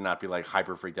in order to not be like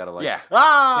hyper freaked out of like,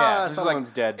 someone's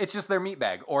like, dead. It's just their meat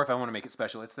bag, or if I want to make it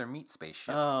special, it's their meat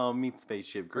spaceship. Oh, meat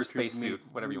spaceship or space suit,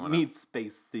 whatever you want. Meat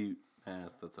space suit.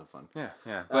 Yes, that's so fun. Yeah.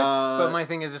 But my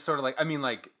thing is just sort of like, I mean,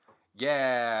 like.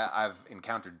 Yeah, I've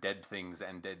encountered dead things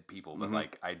and dead people, but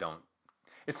like I don't.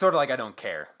 It's sort of like I don't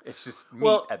care. It's just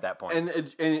meat at that point. And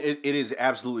it is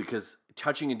absolutely because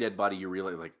touching a dead body, you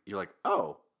realize you're like,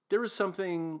 oh, there's just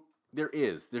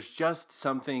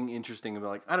something interesting about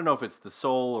like I don't know if it's the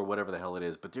soul or whatever the hell it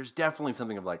is, but there's definitely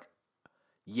something of like,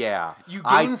 yeah, you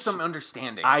gain some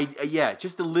understanding.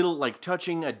 Just a little like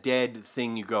touching a dead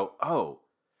thing. You go, oh.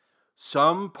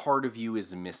 Some part of you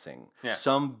is missing. Yeah.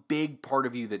 Some big part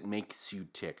of you that makes you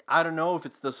tick. I don't know if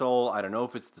it's the soul. I don't know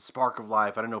if it's the spark of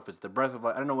life. I don't know if it's the breath of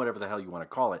life. I don't know whatever the hell you want to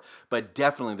call it. But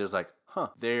definitely there's like,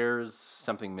 there's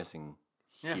something missing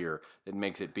here that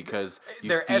makes it, because you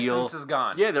their feel essence is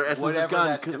gone. Yeah, their essence is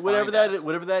gone. Whatever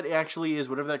that actually is,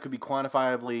 whatever that could be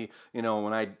quantifiably.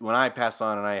 When I pass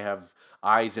on and I have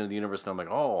eyes into the universe and I'm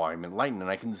like, oh, I'm enlightened and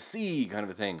I can see, kind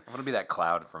of a thing. I want to be that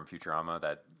cloud from Futurama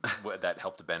that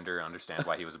helped Bender understand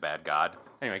why he was a bad god.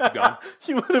 Anyway, keep going.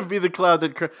 You want to be the cloud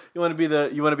that you want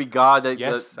to be God that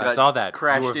yes, that I saw that.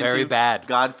 Crashed you were very into bad.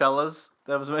 Godfellas.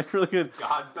 That was really good.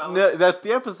 Godfellas? No, that's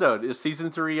the episode. It's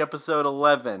season 3, episode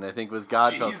 11, I think, was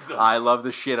Godfellas. Jesus. I love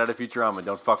the shit out of Futurama.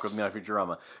 Don't fuck with me on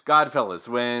Futurama. Godfellas,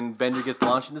 when Bender gets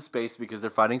launched into space because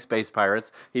they're fighting space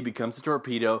pirates, he becomes a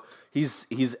torpedo.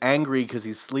 He's angry because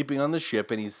he's sleeping on the ship,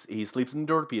 and he sleeps in the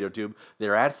torpedo tube.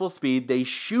 They're at full speed. They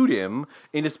shoot him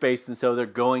into space, and so they're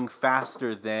going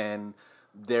faster than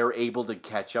they're able to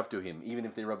catch up to him, even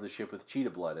if they rub the ship with cheetah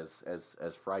blood,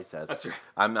 as Fry says. That's right.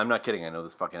 I'm not kidding. I know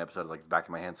this fucking episode like the back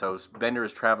of my hand. So Bender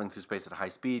is traveling through space at high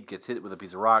speed, gets hit with a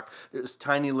piece of rock. There's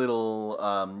tiny little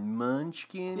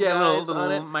munchkin guys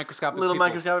on it. Microscopic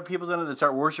peoples on it that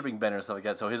start worshiping Bender and stuff like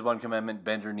that. So his one commandment,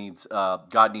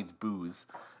 God needs booze.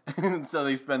 And so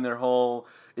they spend their whole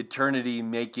eternity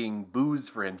making booze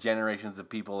for him. Generations of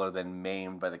people are then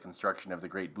maimed by the construction of the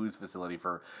great booze facility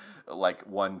for like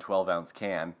one 12-ounce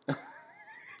can.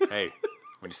 Hey,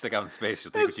 when you stick out in space,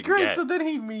 you'll take what you great. can get. So then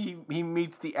he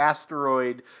meets the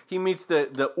asteroid. He meets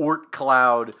the Oort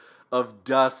cloud of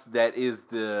dust that is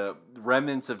the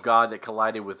remnants of God that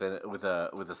collided with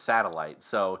a satellite.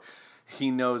 So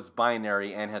he knows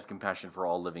binary and has compassion for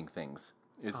all living things.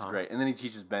 It's great. And then he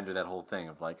teaches Bender that whole thing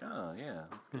of like, oh, yeah,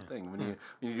 that's a good thing. When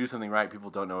you do something right, people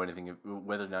don't know anything,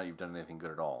 whether or not you've done anything good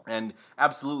at all. And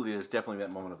absolutely, there's definitely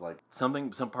that moment of like,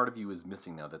 some part of you is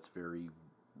missing now that's very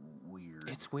weird.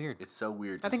 It's weird. It's so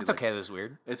weird. I think it's okay that it's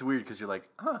weird. It's weird because you're like,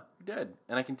 you're dead.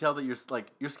 And I can tell that your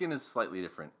skin is slightly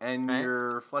different. And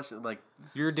your flesh, like...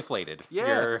 You're deflated.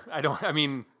 Yeah.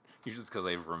 Usually it's because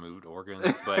they've removed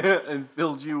organs, but... and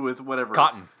filled you with whatever.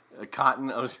 Cotton.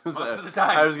 Most of the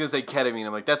time. I was going to say ketamine.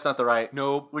 I'm like, that's not the right.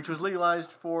 Nope. Which was legalized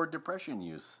for depression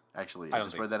use, actually. I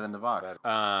just read that in the Vox.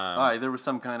 There was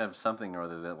some kind of something or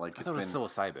other that, like, I thought it was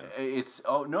psilocybin.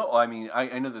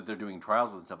 I know that they're doing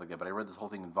trials with stuff like that, but I read this whole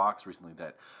thing in Vox recently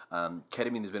that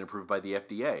ketamine has been approved by the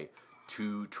FDA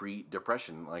to treat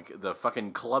depression, like the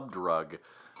fucking club drug.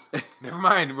 Never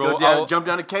mind. Jump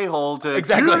down a K-hole to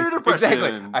cure your depression.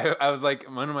 Exactly. I was like,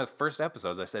 one of my first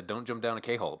episodes, I said, don't jump down a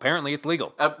K-hole. Apparently, it's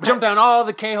legal. Jump down all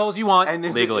the K-holes you want and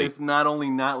legally. It's not only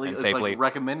not legal, it's safely. like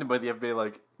recommended by the FDA,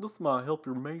 like, this might help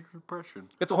your major depression.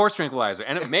 It's a horse tranquilizer,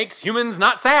 and it makes humans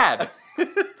not sad.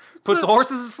 Puts the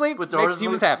horses to sleep, makes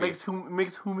humans happy.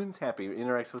 Makes humans happy.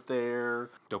 Interacts with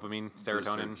their... dopamine,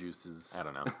 serotonin. Juices. I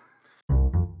don't know.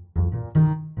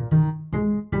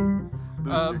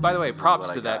 By the way, props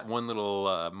to that one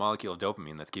little molecule of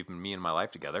dopamine that's keeping me and my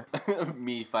life together.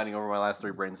 Me fighting over my last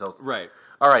 3 brain cells. Right.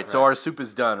 All right, so our soup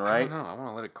is done, right? I don't know. I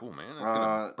want to let it cool, man. It's going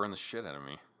to burn the shit out of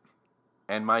me.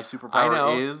 And my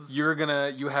superpower is...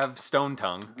 You have stone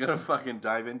tongue. I'm going to fucking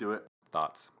dive into it.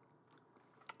 Thoughts?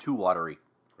 Too watery.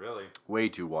 Really? Way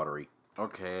too watery.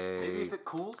 Okay. Maybe if it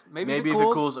cools? Maybe if it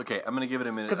cools. Okay, I'm going to give it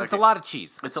a minute. Because it's a lot of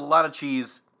cheese. It's a lot of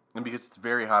cheese. And because it's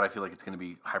very hot, I feel like it's going to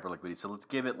be hyper liquidy. So let's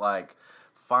give it like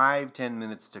 5-10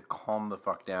 minutes to calm the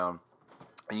fuck down.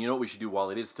 And you know what we should do while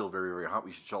it is still very, very hot?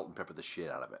 We should salt and pepper the shit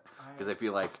out of it. Because I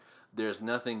feel like there's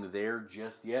nothing there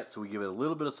just yet. So we give it a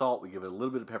little bit of salt. We give it a little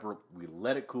bit of pepper. We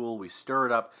let it cool. We stir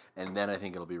it up. And then I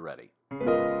think it'll be ready. I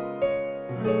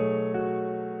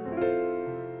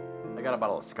got a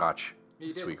bottle of scotch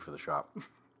this week for the shop.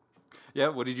 Yeah,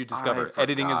 what did you discover?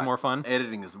 Editing is more fun?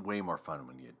 Editing is way more fun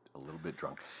when you get a little bit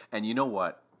drunk. And you know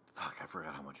what? Fuck, I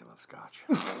forgot how much I love scotch.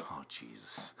 Oh,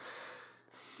 Jesus.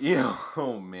 Yeah,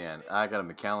 oh, man. I got a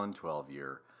Macallan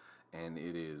 12-year, and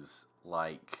it is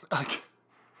like...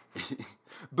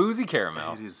 boozy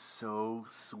caramel. It is so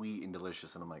sweet and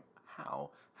delicious. And I'm like,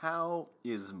 how? How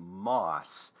is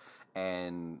moss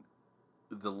and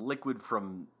the liquid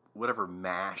from whatever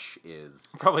mash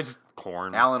is... Probably just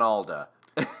corn. Alan Alda.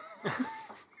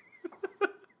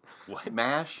 What?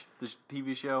 MASH, the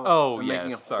TV show? Oh, I'm yes,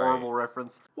 making a horrible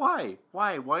reference. Why?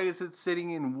 Why is it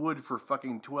sitting in wood for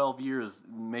fucking 12 years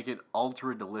make it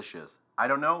ultra delicious? I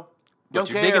don't know. But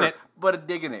you're digging it. But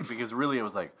digging it, because really I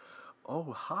was like,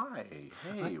 oh, hi.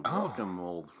 Hey, welcome,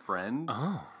 old friend.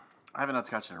 Oh. I haven't had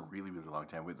scotch in a really, really long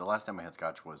time. The last time I had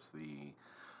scotch was the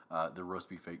roast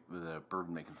beef with the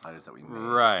bourbon making sliders that we made.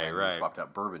 Right. We swapped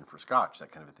out bourbon for scotch, that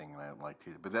kind of a thing, and I liked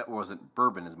it. But that wasn't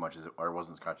bourbon as much as it, or it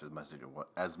wasn't scotch as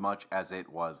much as it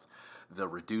was the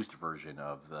reduced version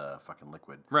of the fucking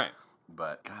liquid. Right.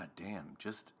 But god damn,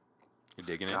 just You're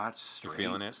digging Scotch it? Straight. You're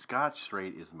feeling it? Scotch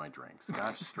Straight is my drink.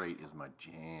 Scotch Straight is my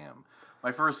jam.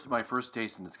 My first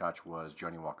taste in the Scotch was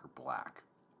Johnny Walker Black.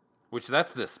 Which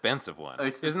that's the expensive one,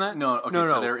 isn't that? No, okay, no.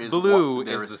 So there is Blue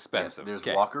is the expensive. Yes, there's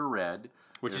okay. Walker Red,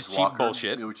 which is cheap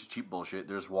bullshit. Which is cheap bullshit.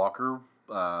 There's Walker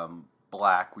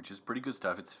Black, which is pretty good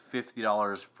stuff. It's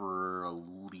 $50 for a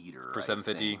liter. For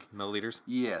 750 milliliters.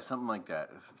 Yeah, something like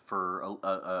that. For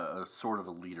a sort of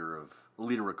a liter of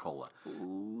cola.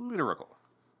 Liter of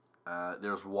cola.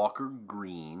 There's Walker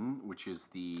Green, which is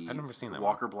the I've never seen that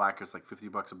Walker Black is like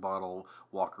 $50 a bottle.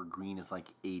 Walker Green is like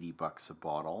 $80 a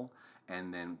bottle.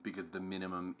 And then because the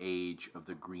minimum age of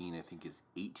the green I think is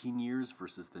 18 years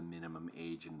versus the minimum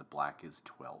age in the black is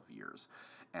 12 years.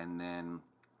 And then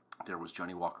there was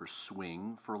Johnny Walker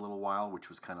Swing for a little while, which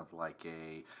was kind of like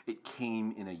it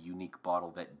came in a unique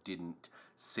bottle that didn't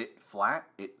sit flat.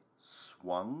 It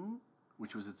swung,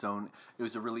 which was its own. It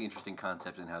was a really interesting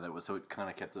concept in how that was. So it kind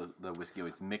of kept the whiskey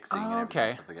always mixing and everything.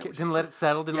 Okay. Stuff like that, Didn't let it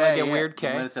settle. Didn't let it get weird.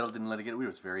 Didn't let it settle. Didn't let it get weird.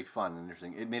 It was very fun and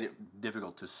interesting. It made it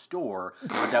difficult to store,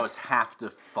 but that was half the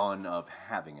fun of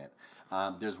having it.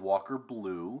 There's Walker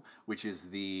Blue, which is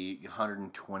the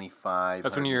 $125.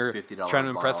 That's when you're trying to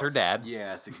impress her dad.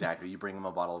 Yes, exactly. You bring him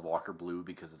a bottle of Walker Blue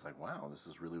because it's like, wow, this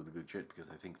is really good shit. Because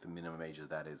I think the minimum age of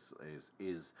that is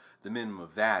the minimum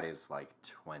of that is like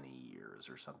 20 years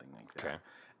or something like that. Okay.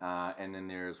 And then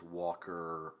there's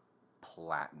Walker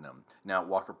Platinum. Now,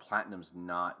 Walker Platinum's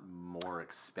not more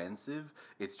expensive.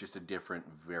 It's just a different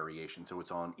variation. So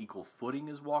it's on equal footing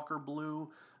as Walker Blue,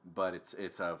 but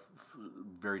it's a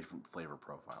very different flavor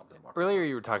profile than Walker Earlier Blue.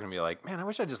 you were talking to me like, man, I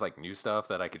wish I just like knew stuff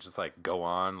that I could just like go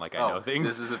on, like I know things.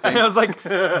 This is the thing. And I was like,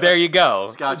 there you go.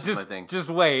 Scotch just, is my thing. Just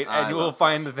wait, and you will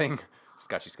find the thing.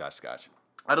 Scotch.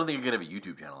 I don't think I could have a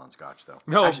YouTube channel on Scotch, though.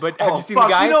 No, actually, but have you seen the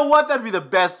guy? You know what? That'd be the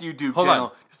best YouTube Hold channel.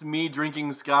 on. Just me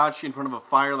drinking Scotch in front of a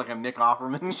fire like I'm Nick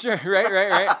Offerman. Sure,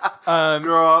 right.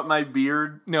 Grow out my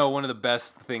beard. No, one of the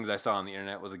best things I saw on the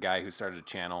internet was a guy who started a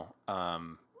channel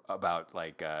about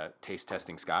like taste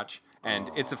testing Scotch,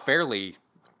 and it's a fairly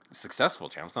successful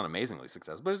channel. It's not amazingly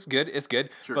successful, but it's good. It's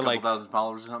good. Sure, but a couple thousand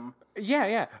followers or something.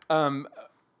 Yeah.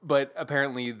 But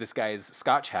apparently this guy's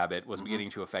Scotch habit was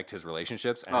beginning to affect his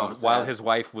relationships. And while his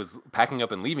wife was packing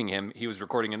up and leaving him, he was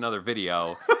recording another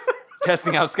video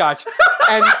testing out Scotch.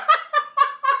 And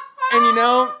you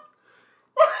know...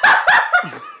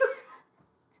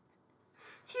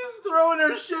 She's throwing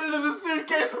her shit into the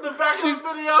suitcase in the back of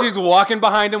the video. She's walking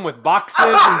behind him with boxes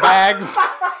and bags.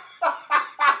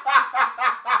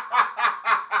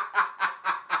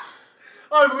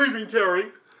 I'm leaving, Terry.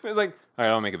 It's like, all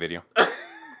right, I'll make a video.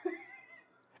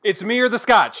 It's me or the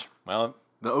Scotch. Well,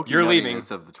 you're leaving.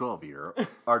 Of the 12-year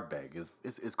Ardbeg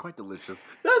is quite delicious.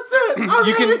 That's it.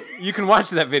 You can watch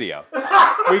that video.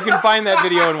 We can find that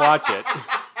video and watch it.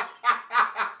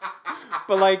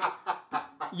 But like,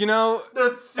 you know,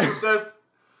 that's not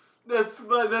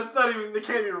even. It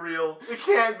can't be real. It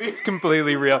can't be. It's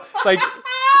completely real. Like,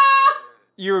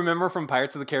 you remember from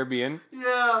Pirates of the Caribbean?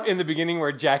 Yeah. In the beginning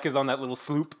where Jack is on that little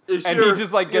sloop Sure. and he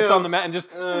just like gets on the mat and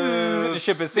just the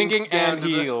ship is sinking and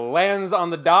he lands on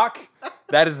the dock.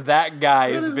 That is that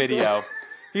guy's video.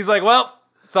 He's like, well,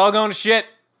 it's all going to shit.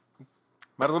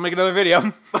 Might as well make another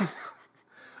video.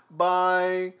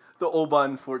 Buy the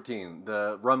Oban 14.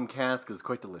 The rum cask is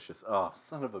quite delicious. Oh,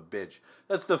 son of a bitch.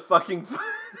 That's the fucking...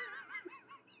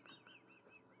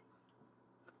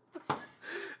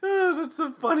 that's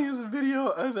the funniest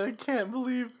video. I can't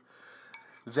believe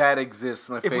that exists.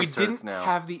 My face hurts now. If we didn't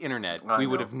have the internet, we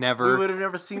would have never... We would have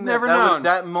never seen that. Never known.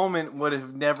 That moment would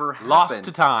have never happened. Lost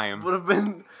to time. Would have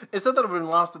been... It's not that it would have been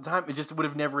lost to time. It just would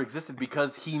have never existed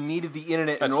because he needed the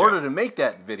internet That's in order true. to make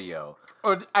that video.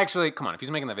 Or actually, come on, if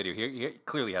he's making that video, he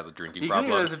clearly has a drinking problem. He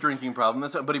clearly has a drinking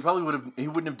problem. But he probably he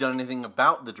wouldn't have done anything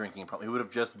about the drinking problem. He would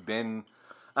have just been,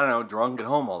 I don't know, drunk at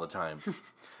home all the time.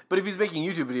 But if he's making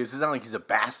YouTube videos, it's not like he's a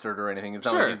bastard or anything. It's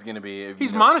not like he's going to be...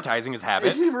 He's monetizing his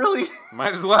habit. He really...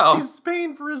 Might as well. He's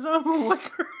paying for his own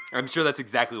liquor. I'm sure that's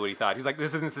exactly what he thought. He's like,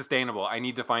 this isn't sustainable. I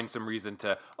need to find some reason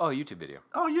to... Oh, YouTube video.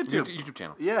 Oh, YouTube. YouTube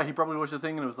channel. Yeah, he probably watched the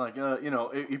thing and it was like,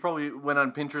 he probably went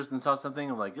on Pinterest and saw something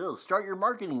and like, start your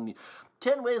marketing.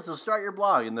 10 ways to start your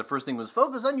blog. And the first thing was,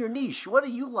 focus on your niche. What do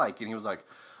you like? And he was like,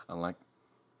 I like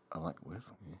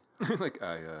whiskey. Like,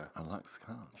 I like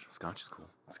Scotch. Scotch is cool.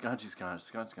 Scotch.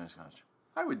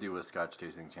 I would do a Scotch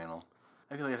tasting channel.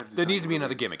 I feel like I'd have to do There needs to be something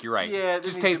another gimmick. You're right. Yeah,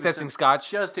 just taste testing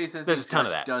Scotch. Just taste testing. There's a ton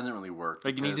of Scotch that. Doesn't really work.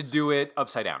 Like you need to do it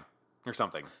upside down or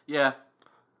something. Yeah.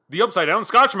 The upside down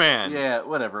Scotchman. Yeah,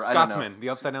 whatever. Scotsman. The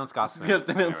upside down Scotsman. The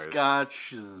upside down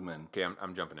Scotchman. Okay,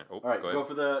 I'm jumping in. Oh, all right, go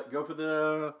for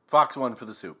the Fox one for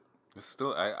the soup. This is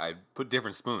still I put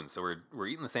different spoons, so we're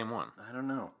eating the same one. I don't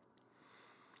know.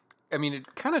 I mean,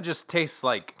 it kind of just tastes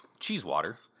like cheese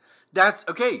water. That's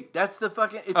okay. That's the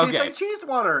fucking. It tastes like cheese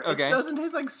water. Okay. It doesn't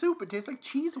taste like soup. It tastes like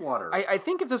cheese water. I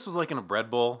think if this was like in a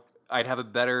bread bowl, I'd have a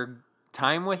better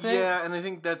time with it. Yeah, and I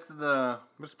think that's the.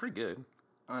 But it's pretty good.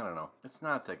 I don't know. It's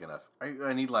not thick enough.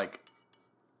 I need like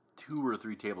 2 or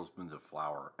 3 tablespoons of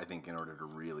flour, I think, in order to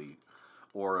really,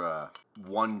 or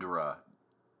Wondra.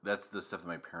 That's the stuff that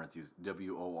my parents use.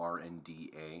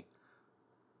 WORNDA.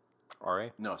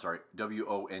 R.A.? No, sorry.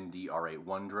 WONDRA.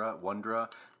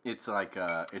 Wondra. It's like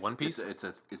it's One Piece. It's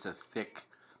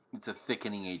a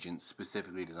thickening agent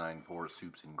specifically designed for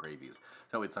soups and gravies.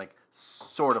 So it's like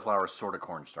sort of flour, sort of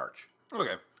cornstarch.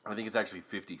 Okay. I think it's actually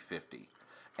 50-50.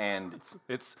 And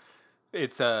it's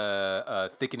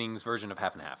a thickening's version of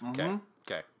half and half. Okay.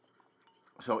 Okay.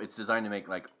 So it's designed to make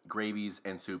like gravies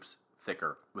and soups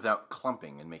thicker without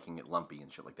clumping and making it lumpy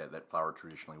and shit like that flour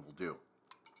traditionally will do.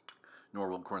 Nor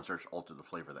will cornstarch alter the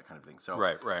flavor, that kind of thing. So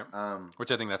Right.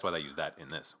 Which I think that's why they use that in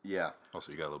this. Yeah.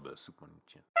 Also, you got a little bit of soup on your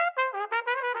chin.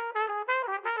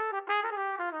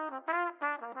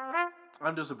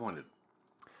 I'm disappointed.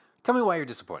 Tell me why you're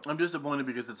disappointed. I'm disappointed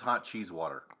because it's hot cheese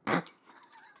water.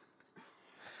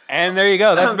 And there you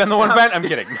go. That's been the One Band. I'm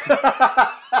kidding.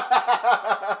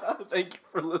 Thank you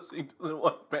for listening to the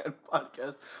One Band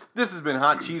Podcast. This has been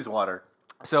hot cheese water.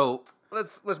 So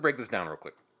let's break this down real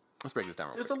quick.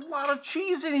 There's a lot of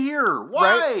cheese in here.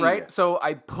 Why? Right. So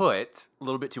I put a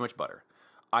little bit too much butter.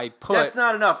 That's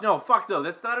not enough. No, fuck though.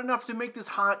 That's not enough to make this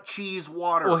hot cheese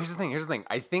water. Well, here's the thing.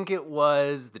 I think it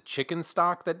was the chicken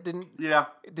stock that didn't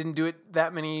do it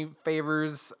that many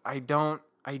favors. I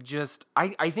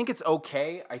think it's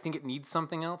okay. I think it needs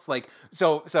something else. Like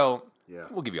so yeah.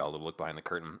 We'll give you all a little look behind the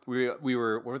curtain. We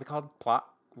were, what were they called?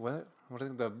 What are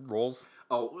the rolls?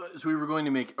 Oh, so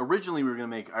originally we were going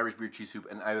to make Irish beer cheese soup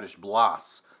and Irish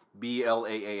Blas,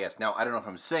 BLAAS. Now, I don't know if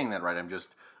I'm saying that right. I'm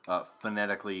just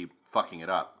phonetically fucking it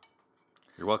up.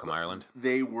 You're welcome, Ireland.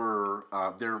 They're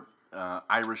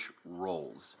Irish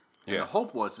rolls. And the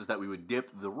hope was that we would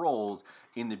dip the rolls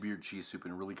in the beer cheese soup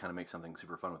and really kind of make something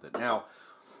super fun with it. Now,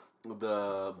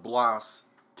 the Blas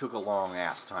took a long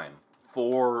ass time.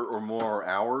 4 or more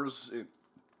hours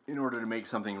in order to make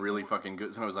something really fucking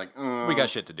good. So I was like, we got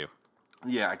shit to do.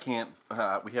 Yeah, I can't.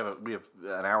 We have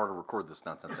an hour to record this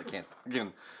nonsense. I can't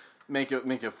again make a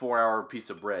 4-hour piece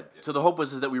of bread. So the hope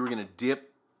was that we were going to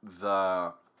dip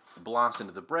the Blas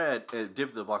into the bread,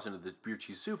 dip the Blas into the beer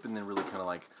cheese soup, and then really kind of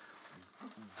like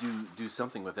do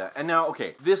something with that. And now,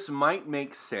 okay, this might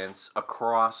make sense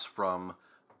across from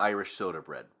Irish soda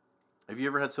bread. Have you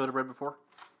ever had soda bread before?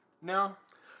 No.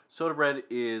 Soda bread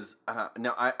is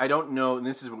now I don't know, and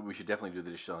this is what we should definitely do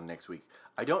the dish on next week.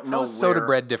 I don't know. How is soda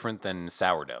bread different than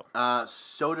sourdough?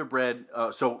 Soda bread.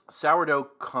 So sourdough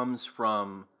comes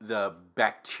from the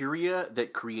bacteria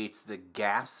that creates the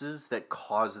gases that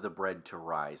cause the bread to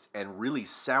rise, and really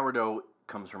sourdough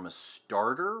comes from a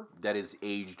starter that is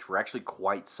aged for actually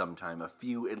quite some time, at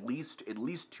least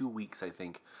 2 weeks, I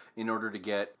think, in order to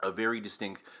get a very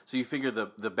distinct. So you figure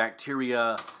the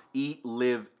bacteria eat,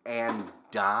 live, and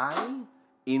die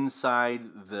inside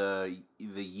the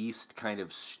yeast kind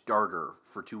of starter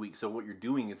for 2 weeks. So what you're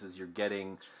doing is you're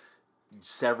getting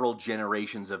several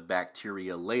generations of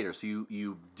bacteria later. So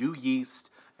you do yeast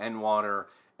and water,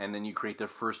 and then you create the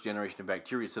first generation of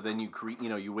bacteria. So then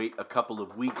you wait a couple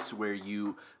of weeks where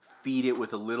you feed it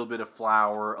with a little bit of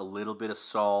flour, a little bit of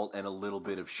salt, and a little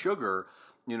bit of sugar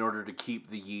in order to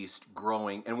keep the yeast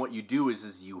growing. And what you do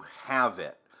is you have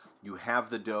it. You have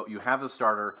the dough, you have the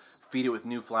starter, feed it with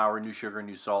new flour, new sugar,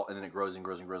 new salt, and then it grows and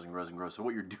grows and grows and grows and grows. So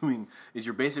what you're doing is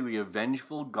you're basically a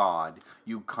vengeful god.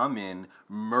 You come in,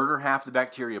 murder half the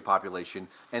bacteria population,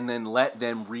 and then let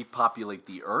them repopulate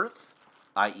the earth,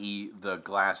 i.e. the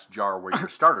glass jar where your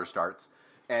starter starts,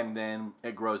 and then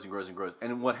it grows and grows and grows.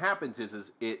 And what happens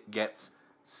is it gets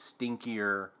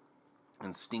stinkier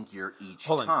and stinkier each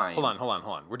time. Hold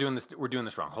on. We're doing this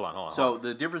wrong. Hold on. So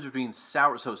the difference between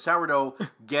sourdough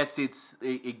gets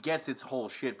its whole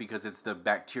shit because it's the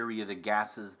bacteria, the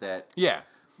gases that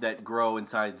grow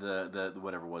inside the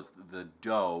whatever it was, the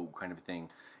dough kind of thing,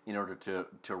 in order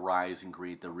to rise and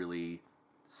create the really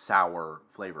sour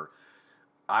flavor.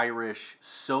 Irish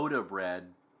soda bread,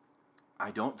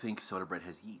 I don't think soda bread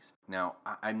has yeast. Now,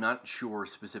 I'm not sure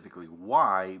specifically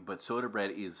why, but soda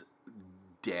bread is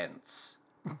dense.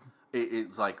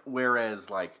 It's like, whereas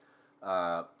like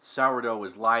sourdough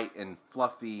is light and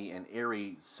fluffy and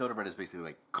airy, soda bread is basically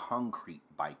like concrete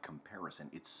by comparison.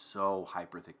 It's so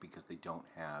hyper thick because they don't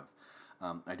have,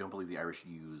 I don't believe the Irish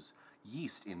use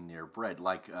yeast in their bread,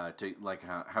 like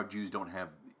how Jews don't have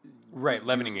Right,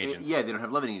 leavening agents. Yeah, they don't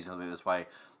have leavening agents. That's why,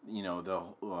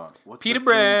 the what's pita the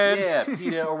bread. Thing? Yeah,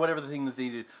 pita or whatever the thing that's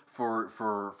needed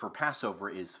for Passover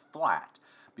is flat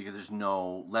because there's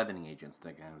no leavening agents,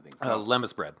 that kind of thing. So,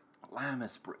 Lemmus bread.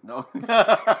 Lammas bread. No.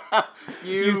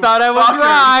 you thought I was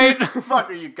right.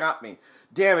 Fucker, you got me.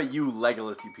 Damn it, you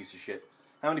Legolas, you piece of shit.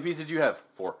 How many pieces did you have?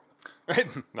 4.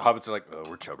 Right? The hobbits are like, oh,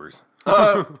 we're chubbers.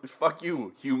 Fuck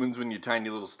you, humans, when you tiny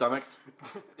little stomachs.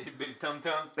 8 bitty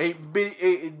tum-tums. 8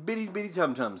 bitty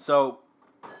tum-tums. So,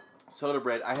 soda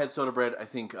bread. I had soda bread. I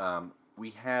think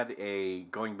we had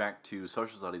going back to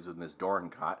social studies with Miss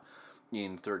Dorencott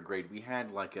in 3rd grade, we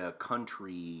had like a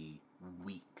country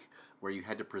week where you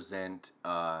had to present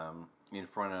in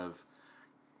front of,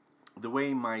 the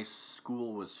way my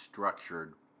school was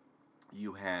structured,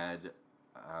 you had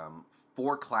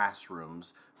 4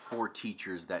 classrooms, 4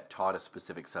 teachers that taught a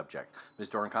specific subject. Miss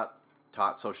Dorencott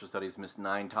taught social studies, Miss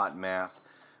Nine taught math,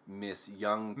 Miss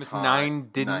Young Miss taught... Nine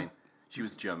didn't... Nine. She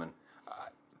was German.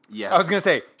 Yes. I was going to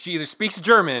say, she either speaks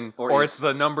German or it's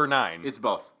the number 9. It's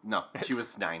both. No, she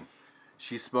was 9.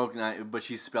 She spoke 9, but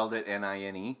she spelled it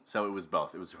N-I-N-E, so it was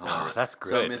both. It was hilarious. Oh, that's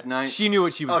good. So Miss 9... She knew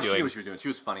what she was doing. She knew what she was doing. She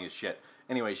was funny as shit.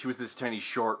 Anyway, she was this tiny,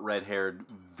 short, red-haired,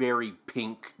 very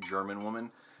pink German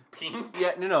woman. Pink?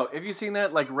 Yeah, no. Have you seen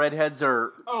that? Like, redheads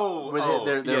are...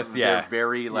 They're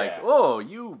very, like, oh,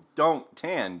 you don't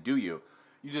tan, do you?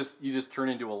 You just turn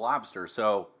into a lobster.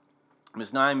 So,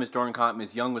 Miss 9, Miss Dorencott,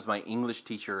 Miss Young was my English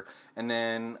teacher. And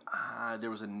then there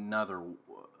was another...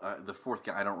 the 4th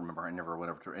guy, I don't remember. I never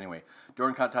went over to her. Anyway,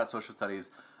 Dorencott taught social studies.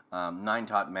 9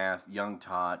 taught math. Young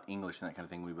taught English and that kind of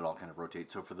thing. We would all kind of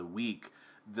rotate. So, for the week,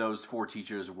 those 4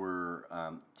 teachers were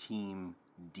Team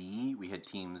D. We had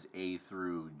teams A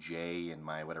through J in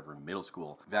my whatever middle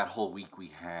school. That whole week we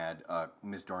had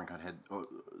Miss Dorencott had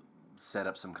set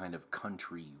up some kind of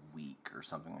country week or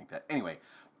something like that. Anyway,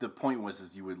 the point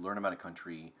was you would learn about a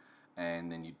country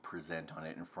and then you'd present on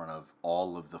it in front of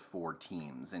all of the 4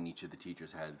 teams, and each of the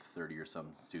teachers had 30 or some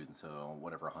students, so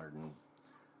whatever,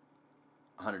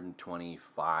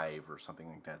 125 or something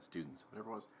like that students,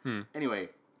 whatever it was. Anyway,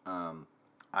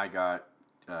 I got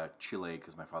Chile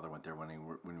because my father went there when we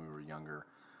were younger.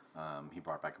 He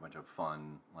brought back a bunch of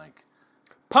fun, like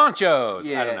ponchos.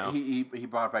 Yeah, I don't know. He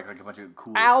brought back like a bunch of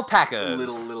cool alpacas.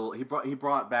 Little. He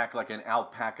brought back like an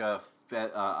alpaca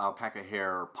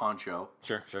hair poncho.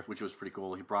 Sure. Which was pretty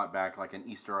cool. He brought back like an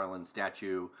Easter Island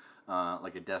statue,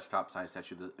 like a desktop size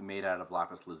statue made out of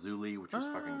lapis lazuli, which was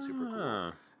fucking super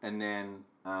cool. And then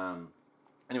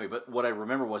anyway, but what I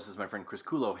remember was my friend Chris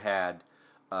Kulo had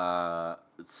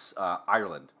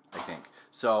Ireland, I think.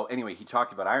 So anyway, he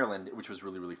talked about Ireland, which was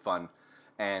really, really fun,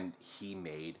 and he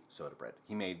made soda bread.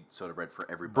 He made soda bread for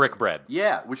everybody. Brick bread.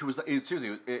 Yeah, which was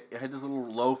seriously, it had this little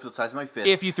loaf the size of my fist.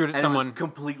 If you threw it at someone, it was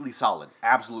completely solid,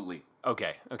 absolutely.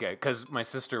 Okay, because my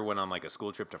sister went on like a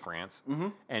school trip to France,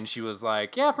 and she was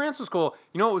like, "Yeah, France was cool.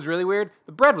 You know what was really weird?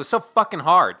 The bread was so fucking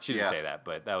hard." She didn't say that,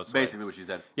 but that was basically what she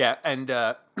said. Yeah, and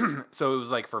so it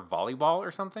was like for volleyball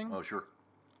or something. Oh, sure.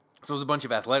 So it was a bunch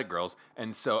of athletic girls,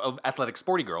 and so athletic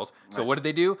sporty girls. So what did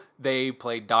they do? They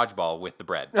played dodgeball with the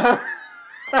bread.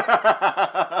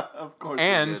 Of course.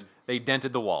 And they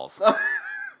dented the walls.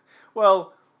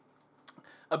 Well,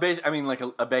 like a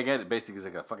baguette basically is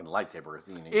like a fucking lightsaber.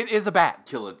 It is a bat.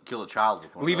 Kill a child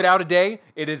with one. Leave it out a day,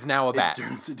 it is now a bat. It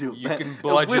turns into you can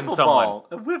bludgeon someone.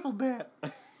 A wiffle bat.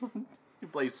 You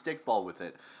play stickball with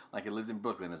it like it lives in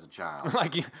Brooklyn as a child.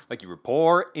 like you were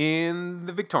poor in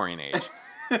the Victorian age.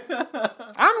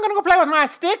 I'm gonna go play with my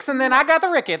sticks, and then I got the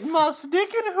rickets. My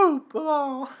stick and hoop.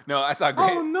 Oh. No, I saw great.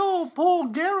 Oh no, poor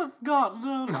Gareth got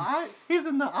he's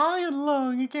in the iron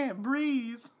lung. He can't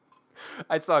breathe.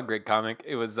 I saw a great comic.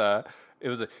 She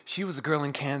was a girl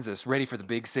in Kansas, ready for the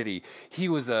big city. He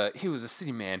was a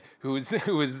city man who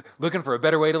was looking for a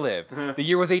better way to live. The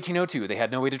year was 1802. They had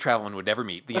no way to travel and would never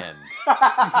meet. The end.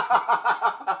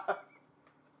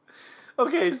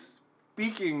 Okay,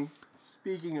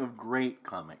 Speaking of great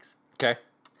comics. Okay.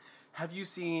 Have you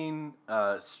seen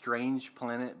Strange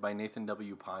Planet by Nathan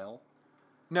W. Pyle?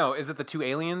 No, is it the 2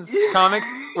 aliens comics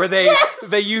where they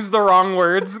use the wrong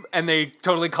words and they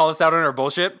totally call us out on our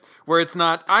bullshit? Where it's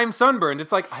not, I'm sunburned.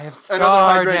 It's like, I have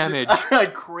star damage. I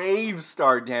crave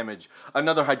star damage.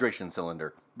 Another hydration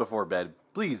cylinder before bed.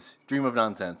 Please, dream of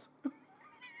nonsense.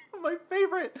 My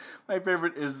favorite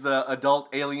is the adult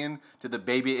alien to the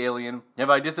baby alien. Have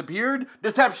I disappeared?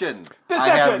 Deception! I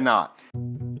have not.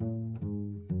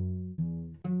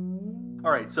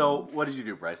 All right, so what did you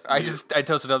do, Bryce? I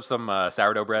toasted up some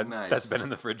sourdough bread. Nice. That's been in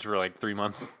the fridge for like 3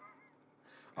 months.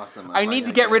 Awesome. I need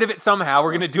to get rid of it somehow.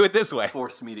 We're gonna do it this way.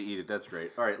 Force me to eat it. That's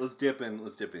great. All right, let's dip and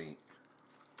eat.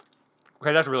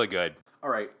 Okay, that's really good. All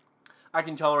right. I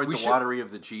can tolerate the watery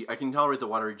of the cheese. I can tolerate the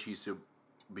watery cheese soup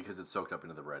because it's soaked up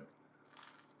into the bread.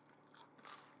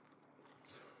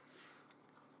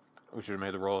 We should have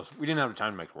made the rolls. We didn't have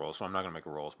time to make the rolls, so I'm not gonna make the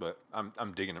rolls. But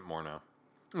I'm digging it more now.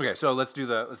 Okay, so let's do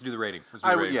the rating.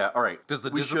 Yeah, all right.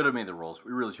 We should have made the rolls.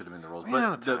 We really should have made the rolls.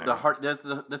 But the hard that's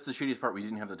the shittiest part. We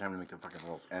didn't have the time to make the fucking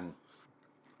rolls. And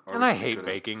I hate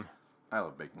baking. I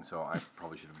love baking, so I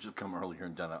probably should have just come earlier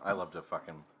and done it. I love to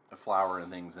fucking flour and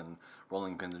things and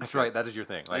rolling pins and That's right. That is your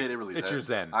thing. Like, it really it's your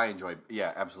zen. I enjoy.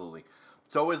 Yeah, absolutely.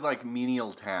 It's always like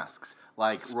menial tasks,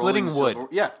 like splitting wood.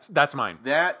 Yeah, that's mine.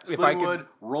 Splitting wood,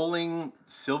 rolling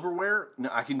silverware. No,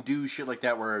 I can do shit like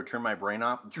that where I turn my brain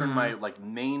off, turn my like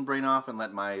main brain off, and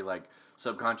let my like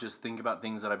subconscious think about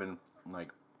things that I've been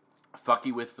like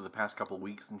fucky with for the past couple of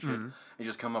weeks and shit, and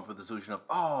just come up with the solution of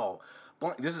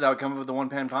this is how I come up with the One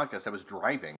Pan Podcast. I was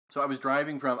driving, so I was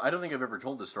driving from. I don't think I've ever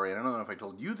told this story. I don't know if I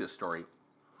told you this story.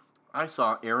 I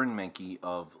saw Aaron Mahnke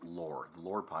of Lore, the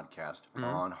Lore podcast,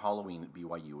 on Halloween at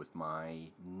BYU with my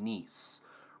niece,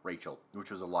 Rachel, which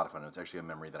was a lot of fun. It was actually a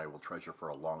memory that I will treasure for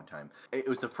a long time. It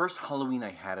was the first Halloween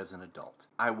I had as an adult.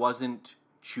 I wasn't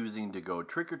choosing to go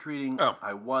trick-or-treating.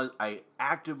 I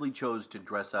actively chose to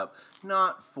dress up,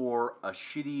 not for a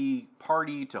shitty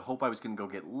party to hope I was going to go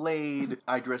get laid.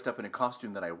 I dressed up in a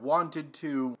costume that I wanted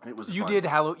to. It was fun. You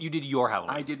did your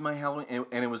Halloween. I did my Halloween,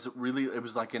 and it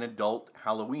was like an adult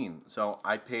Halloween. So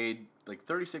I paid like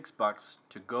 $36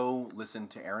 to go listen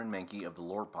to Aaron Mahnke of the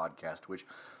Lore podcast, which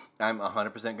I'm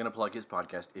 100% going to plug his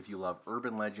podcast. If you love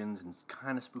urban legends and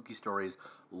kind of spooky stories,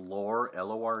 Lore,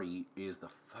 L-O-R-E, is the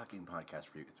fucking podcast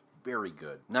for you. It's very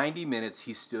good. 90 minutes,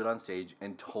 he stood on stage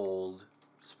and told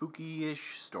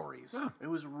spooky-ish stories. Yeah. It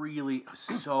was really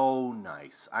so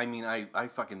nice. I mean, I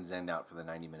fucking zenned out for the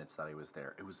 90 minutes that I was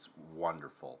there. It was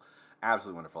wonderful.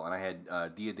 Absolutely wonderful. And I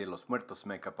had Dia de los Muertos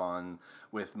makeup on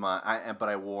with but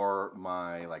I wore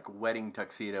my like wedding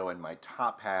tuxedo and my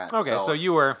top hat. Okay, so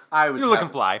you were looking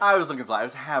fly. I was looking fly. I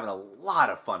was having a lot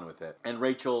of fun with it. And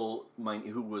Rachel,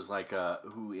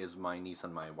 who is my niece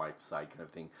on my wife's side kind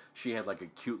of thing, she had like a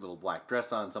cute little black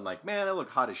dress on. So I'm like, man, I look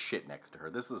hot as shit next to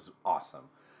her. This is awesome.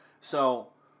 So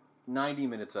 90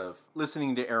 minutes of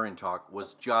listening to Aaron talk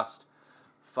was just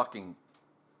fucking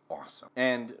awesome.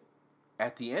 And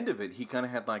at the end of it, he kind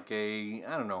of had like a,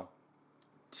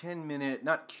 10-minute,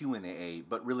 not Q&A,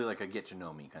 but really like a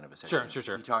get-to-know-me kind of a session.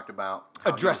 Sure. He talked about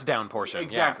a dress-down portion.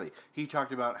 Exactly. Yeah. He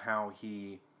talked about how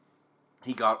he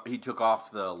took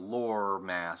off the lore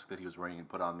mask that he was wearing and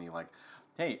put on me like,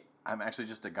 hey, I'm actually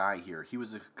just a guy here. He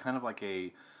was kind of like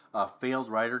a failed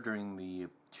writer during the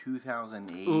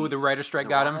 2008. Ooh, the writer's strike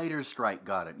got him? The writer's strike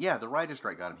got him. Yeah, the writer's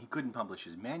strike got him. He couldn't publish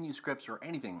his manuscripts or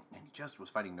anything, and he just was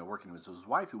fighting no work. And it was his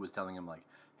wife who was telling him, like,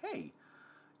 hey,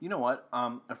 you know what?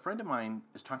 A friend of mine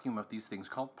is talking about these things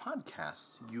called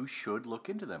podcasts. You should look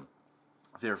into them.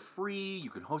 They're free. You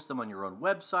can host them on your own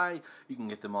website. You can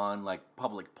get them on, like,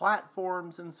 public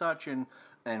platforms and such, and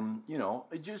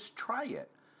just try it.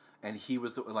 And he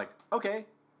was like, okay,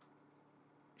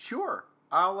 sure,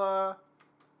 I'll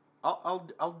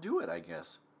do it, I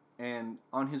guess. And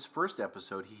on his first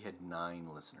episode, he had 9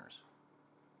 listeners.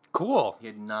 Cool. He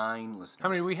had 9 listeners. How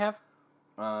many do we have?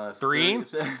 3?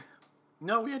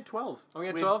 No, we had 12. Oh, we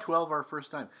had 12? 12 our first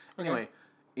time. Okay. Anyway,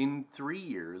 in 3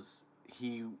 years,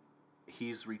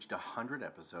 he's reached 100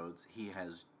 episodes. He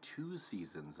has 2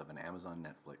 seasons of an Amazon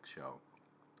Netflix show.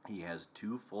 He has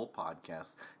 2 full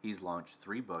podcasts. He's launched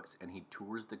 3 books, and he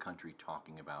tours the country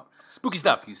talking about spooky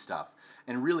stuff.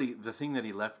 And really, the thing that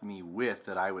he left me with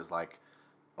that I was like,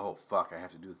 oh, fuck, I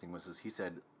have to do the thing was this. He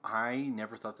said, I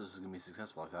never thought this was going to be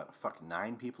successful. I thought, fuck,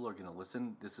 9 people are going to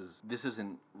listen. This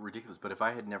isn't ridiculous. But if I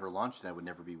had never launched it, I would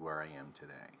never be where I am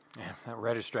today. Yeah, that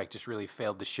writer's strike just really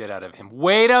failed the shit out of him.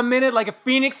 Wait a minute, like a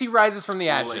phoenix, he rises from the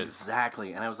ashes. Well,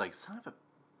 exactly. And I was like, son of a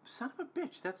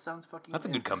bitch, that sounds fucking... That's a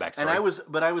good comeback story. And I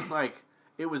was like,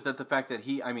 it was that the fact that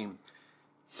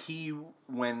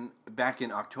when back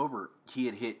in October, he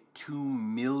had hit 2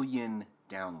 million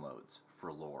downloads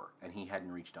for Lore, and he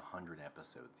hadn't reached 100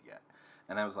 episodes yet.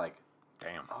 And I was like,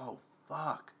 damn. Oh,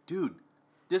 fuck. Dude,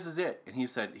 this is it. And he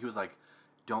was like,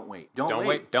 don't wait. Don't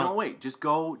wait. Just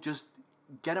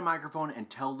get a microphone and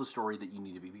tell the story that you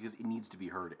need to be, because it needs to be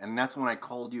heard. And that's when I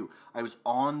called you. I was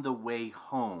on the way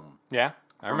home. Yeah.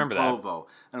 I remember Provo,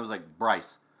 and I was like,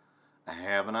 Bryce, I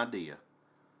have an idea.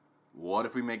 What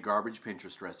if we make garbage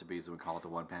Pinterest recipes and we call it the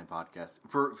One Pan Podcast?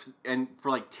 For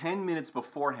like 10 minutes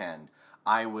beforehand,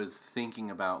 I was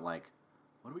thinking about like,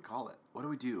 what do we call it? What do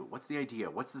we do? What's the idea?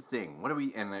 What's the thing? What do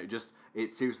we? And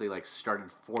it seriously like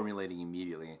started formulating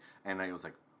immediately, and I was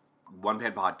like, One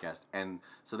Pan Podcast, and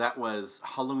so that was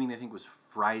Halloween. I think was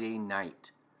Friday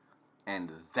night.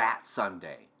 And that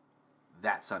Sunday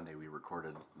we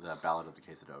recorded the Ballad of the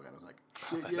Quesadilla, and I was like,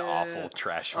 an awful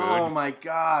trash food. Oh my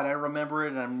God, I remember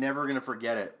it, and I'm never going to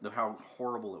forget it, how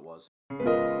horrible it was.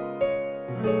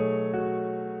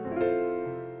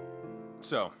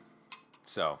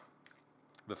 So,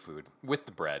 the food with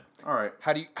the bread. All right.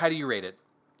 How do you rate it?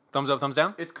 Thumbs up, thumbs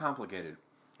down? It's complicated.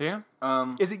 Yeah?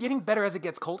 Is it getting better as it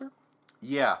gets colder?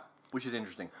 Yeah, which is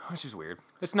interesting. Which is weird.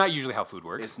 It's not usually how food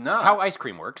works. It's not. It's how ice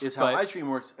cream works. It's how ice cream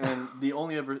works, and the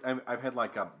only I've had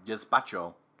like a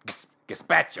gazpacho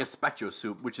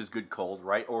soup, which is good cold,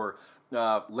 right? Or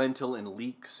lentil and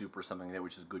leek soup or something like that,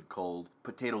 which is good cold.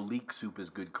 Potato leek soup is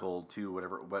good cold too,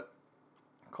 whatever. But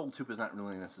cold soup is not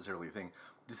really necessarily a thing.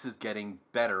 This is getting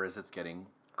better as it's getting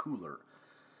cooler.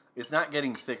 It's not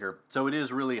getting thicker, so it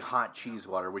is really hot cheese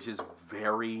water, which is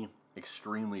very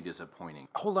extremely disappointing.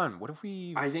 Hold on, what if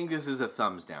we? I think this is a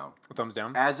thumbs down. A thumbs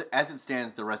down? As it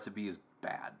stands, the recipe is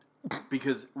bad.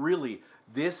 Because really,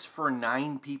 this for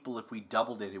 9 people, if we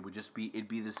doubled it, it'd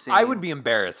be the same. I would be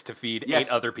embarrassed to feed 8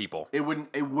 other people. It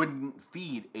wouldn't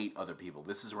feed 8 other people.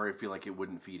 This is where I feel like it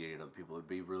wouldn't feed 8 other people. It'd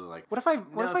be really like, what if I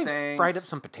fried up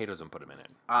some potatoes and put them in it?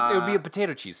 It would be a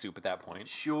potato cheese soup at that point.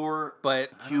 Sure,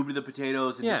 but cube the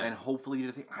potatoes and hopefully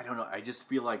the thing. I don't know. I just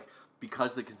feel like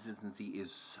because the consistency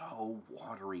is so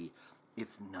watery,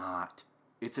 it's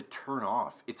a turn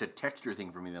off. It's a texture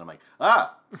thing for me that I'm like,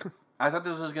 I thought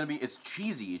this was going to be, it's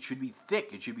cheesy. It should be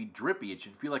thick. It should be drippy. It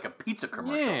should feel like a pizza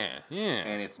commercial. Yeah.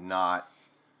 And it's not.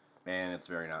 And it's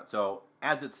very not. So,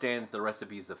 as it stands, the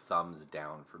recipe is a thumbs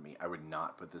down for me. I would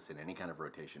not put this in any kind of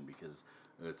rotation because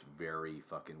it's very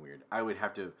fucking weird. I would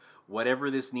have to,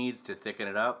 whatever this needs to thicken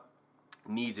it up,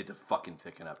 needs it to fucking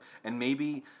thicken up. And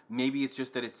maybe it's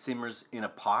just that it simmers in a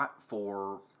pot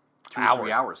for 2 or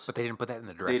 3 hours. But they didn't put that in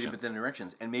the directions. They didn't put that in the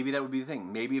directions. And maybe that would be the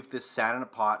thing. Maybe if this sat in a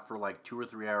pot for like 2 or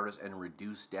 3 hours and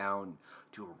reduced down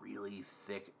to a really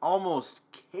thick, almost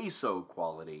queso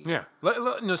quality. Yeah.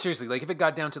 No, seriously. Like if it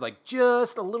got down to like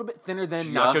just a little bit thinner than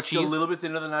nacho cheese. Just a little bit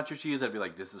thinner than nacho cheese, I'd be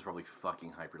like, this is probably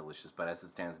fucking hyper delicious. But as it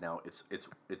stands now, it's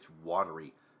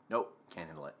watery. Nope, can't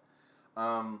handle it.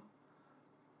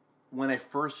 When I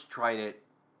first tried it,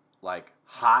 like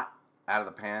hot out of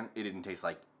the pan, it didn't taste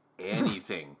like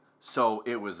anything. So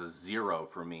it was a 0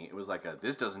 for me. It was like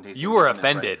this doesn't taste. You were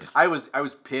offended. Right. I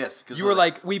was pissed because you were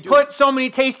like, we put so many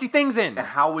tasty things in. And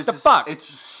how is this? Fuck? It's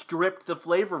stripped the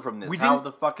flavor from this. How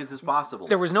the fuck is this possible?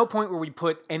 There was no point where we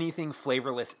put anything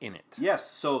flavorless in it.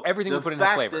 Yes. So everything we put in the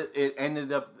flavor. That it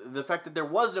ended up. The fact that there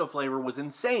was no flavor was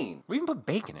insane. We even put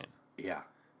bacon in. Yeah.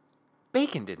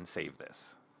 Bacon didn't save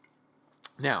this.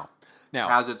 Now,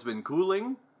 as it's been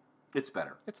cooling, it's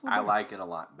better. I like it a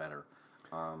lot better.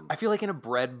 I feel like in a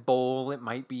bread bowl it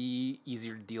might be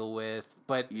easier to deal with,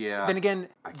 but then again,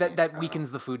 that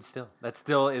weakens the food still. That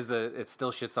still it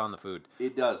still shits on the food.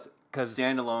 It does. Because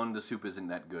standalone, the soup isn't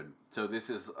that good. So this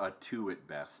is a 2 at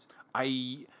best.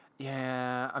 I'm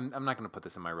not going to put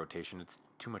this in my rotation. It's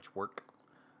too much work.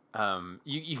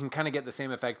 You can kind of get the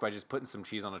same effect by just putting some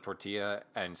cheese on a tortilla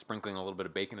and sprinkling a little bit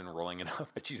of bacon and rolling it up.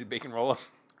 A cheesy bacon roll up.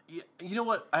 Yeah, you know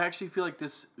what? I actually feel like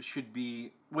this should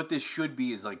be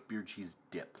is like beer cheese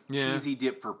dip. Yeah. Cheesy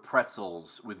dip for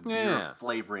pretzels with beer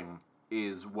flavoring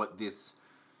is what this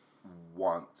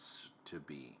wants to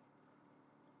be,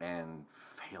 and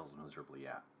fails miserably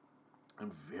at.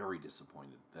 I'm very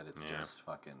disappointed that it's just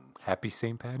fucking. Happy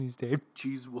St. Patty's Day.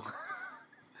 Cheese.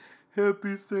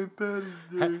 Happy St. Patty's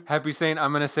Day. Happy St.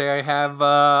 I'm going to say I have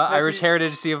Irish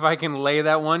heritage. See if I can lay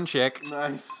that one chick.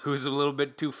 Nice. Who's a little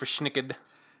bit too verschnicked.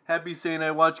 Happy St.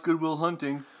 I watch Good Will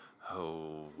Hunting.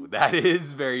 Oh, that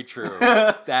is very true.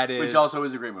 That is. Which also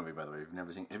is a great movie, by the way. You've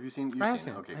never seen. Have you seen? You've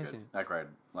seen it. Okay, I've good. Seen I cried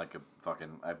like a fucking.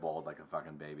 I bawled like a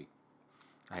fucking baby.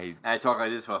 I talked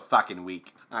like this for a fucking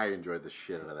week. I enjoyed the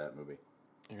shit out of that movie.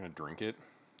 You're gonna drink it?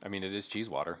 I mean, it is cheese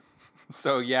water.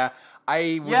 So yeah,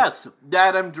 Yes,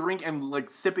 that I'm drinking. I'm like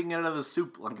sipping it out of the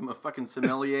soup like I'm a fucking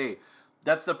sommelier.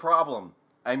 That's the problem.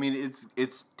 I mean,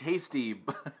 it's tasty,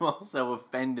 but I'm also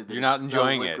offended that you're not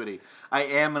enjoying it. I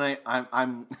am, and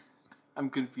I'm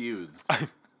confused. I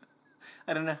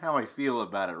don't know how I feel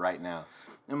about it right now.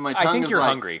 And my tongue I think is you're like,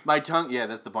 hungry. My tongue, yeah,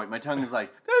 that's the point. My tongue is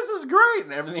like, this is great,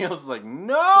 and everything else is like,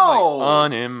 no, like,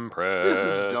 unimpressed. This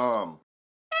is dumb.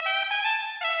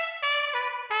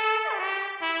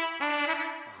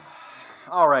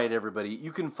 All right, everybody.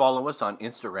 You can follow us on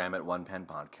Instagram at One Pen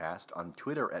Podcast, on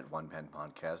Twitter at One Pen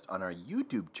Podcast, on our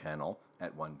YouTube channel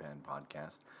at One Pen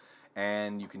Podcast,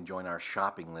 and you can join our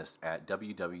shopping list at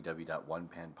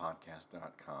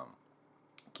www.onepenpodcast.com.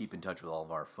 Keep in touch with all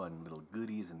of our fun little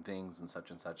goodies and things and such,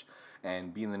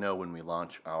 and be in the know when we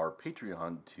launch our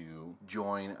Patreon to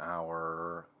join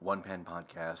our One Pen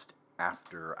Podcast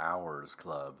After Hours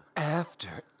Club.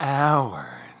 After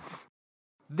Hours.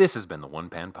 This has been the One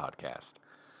Pan Podcast.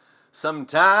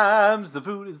 Sometimes the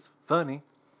food is funny.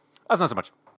 That's not so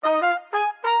much.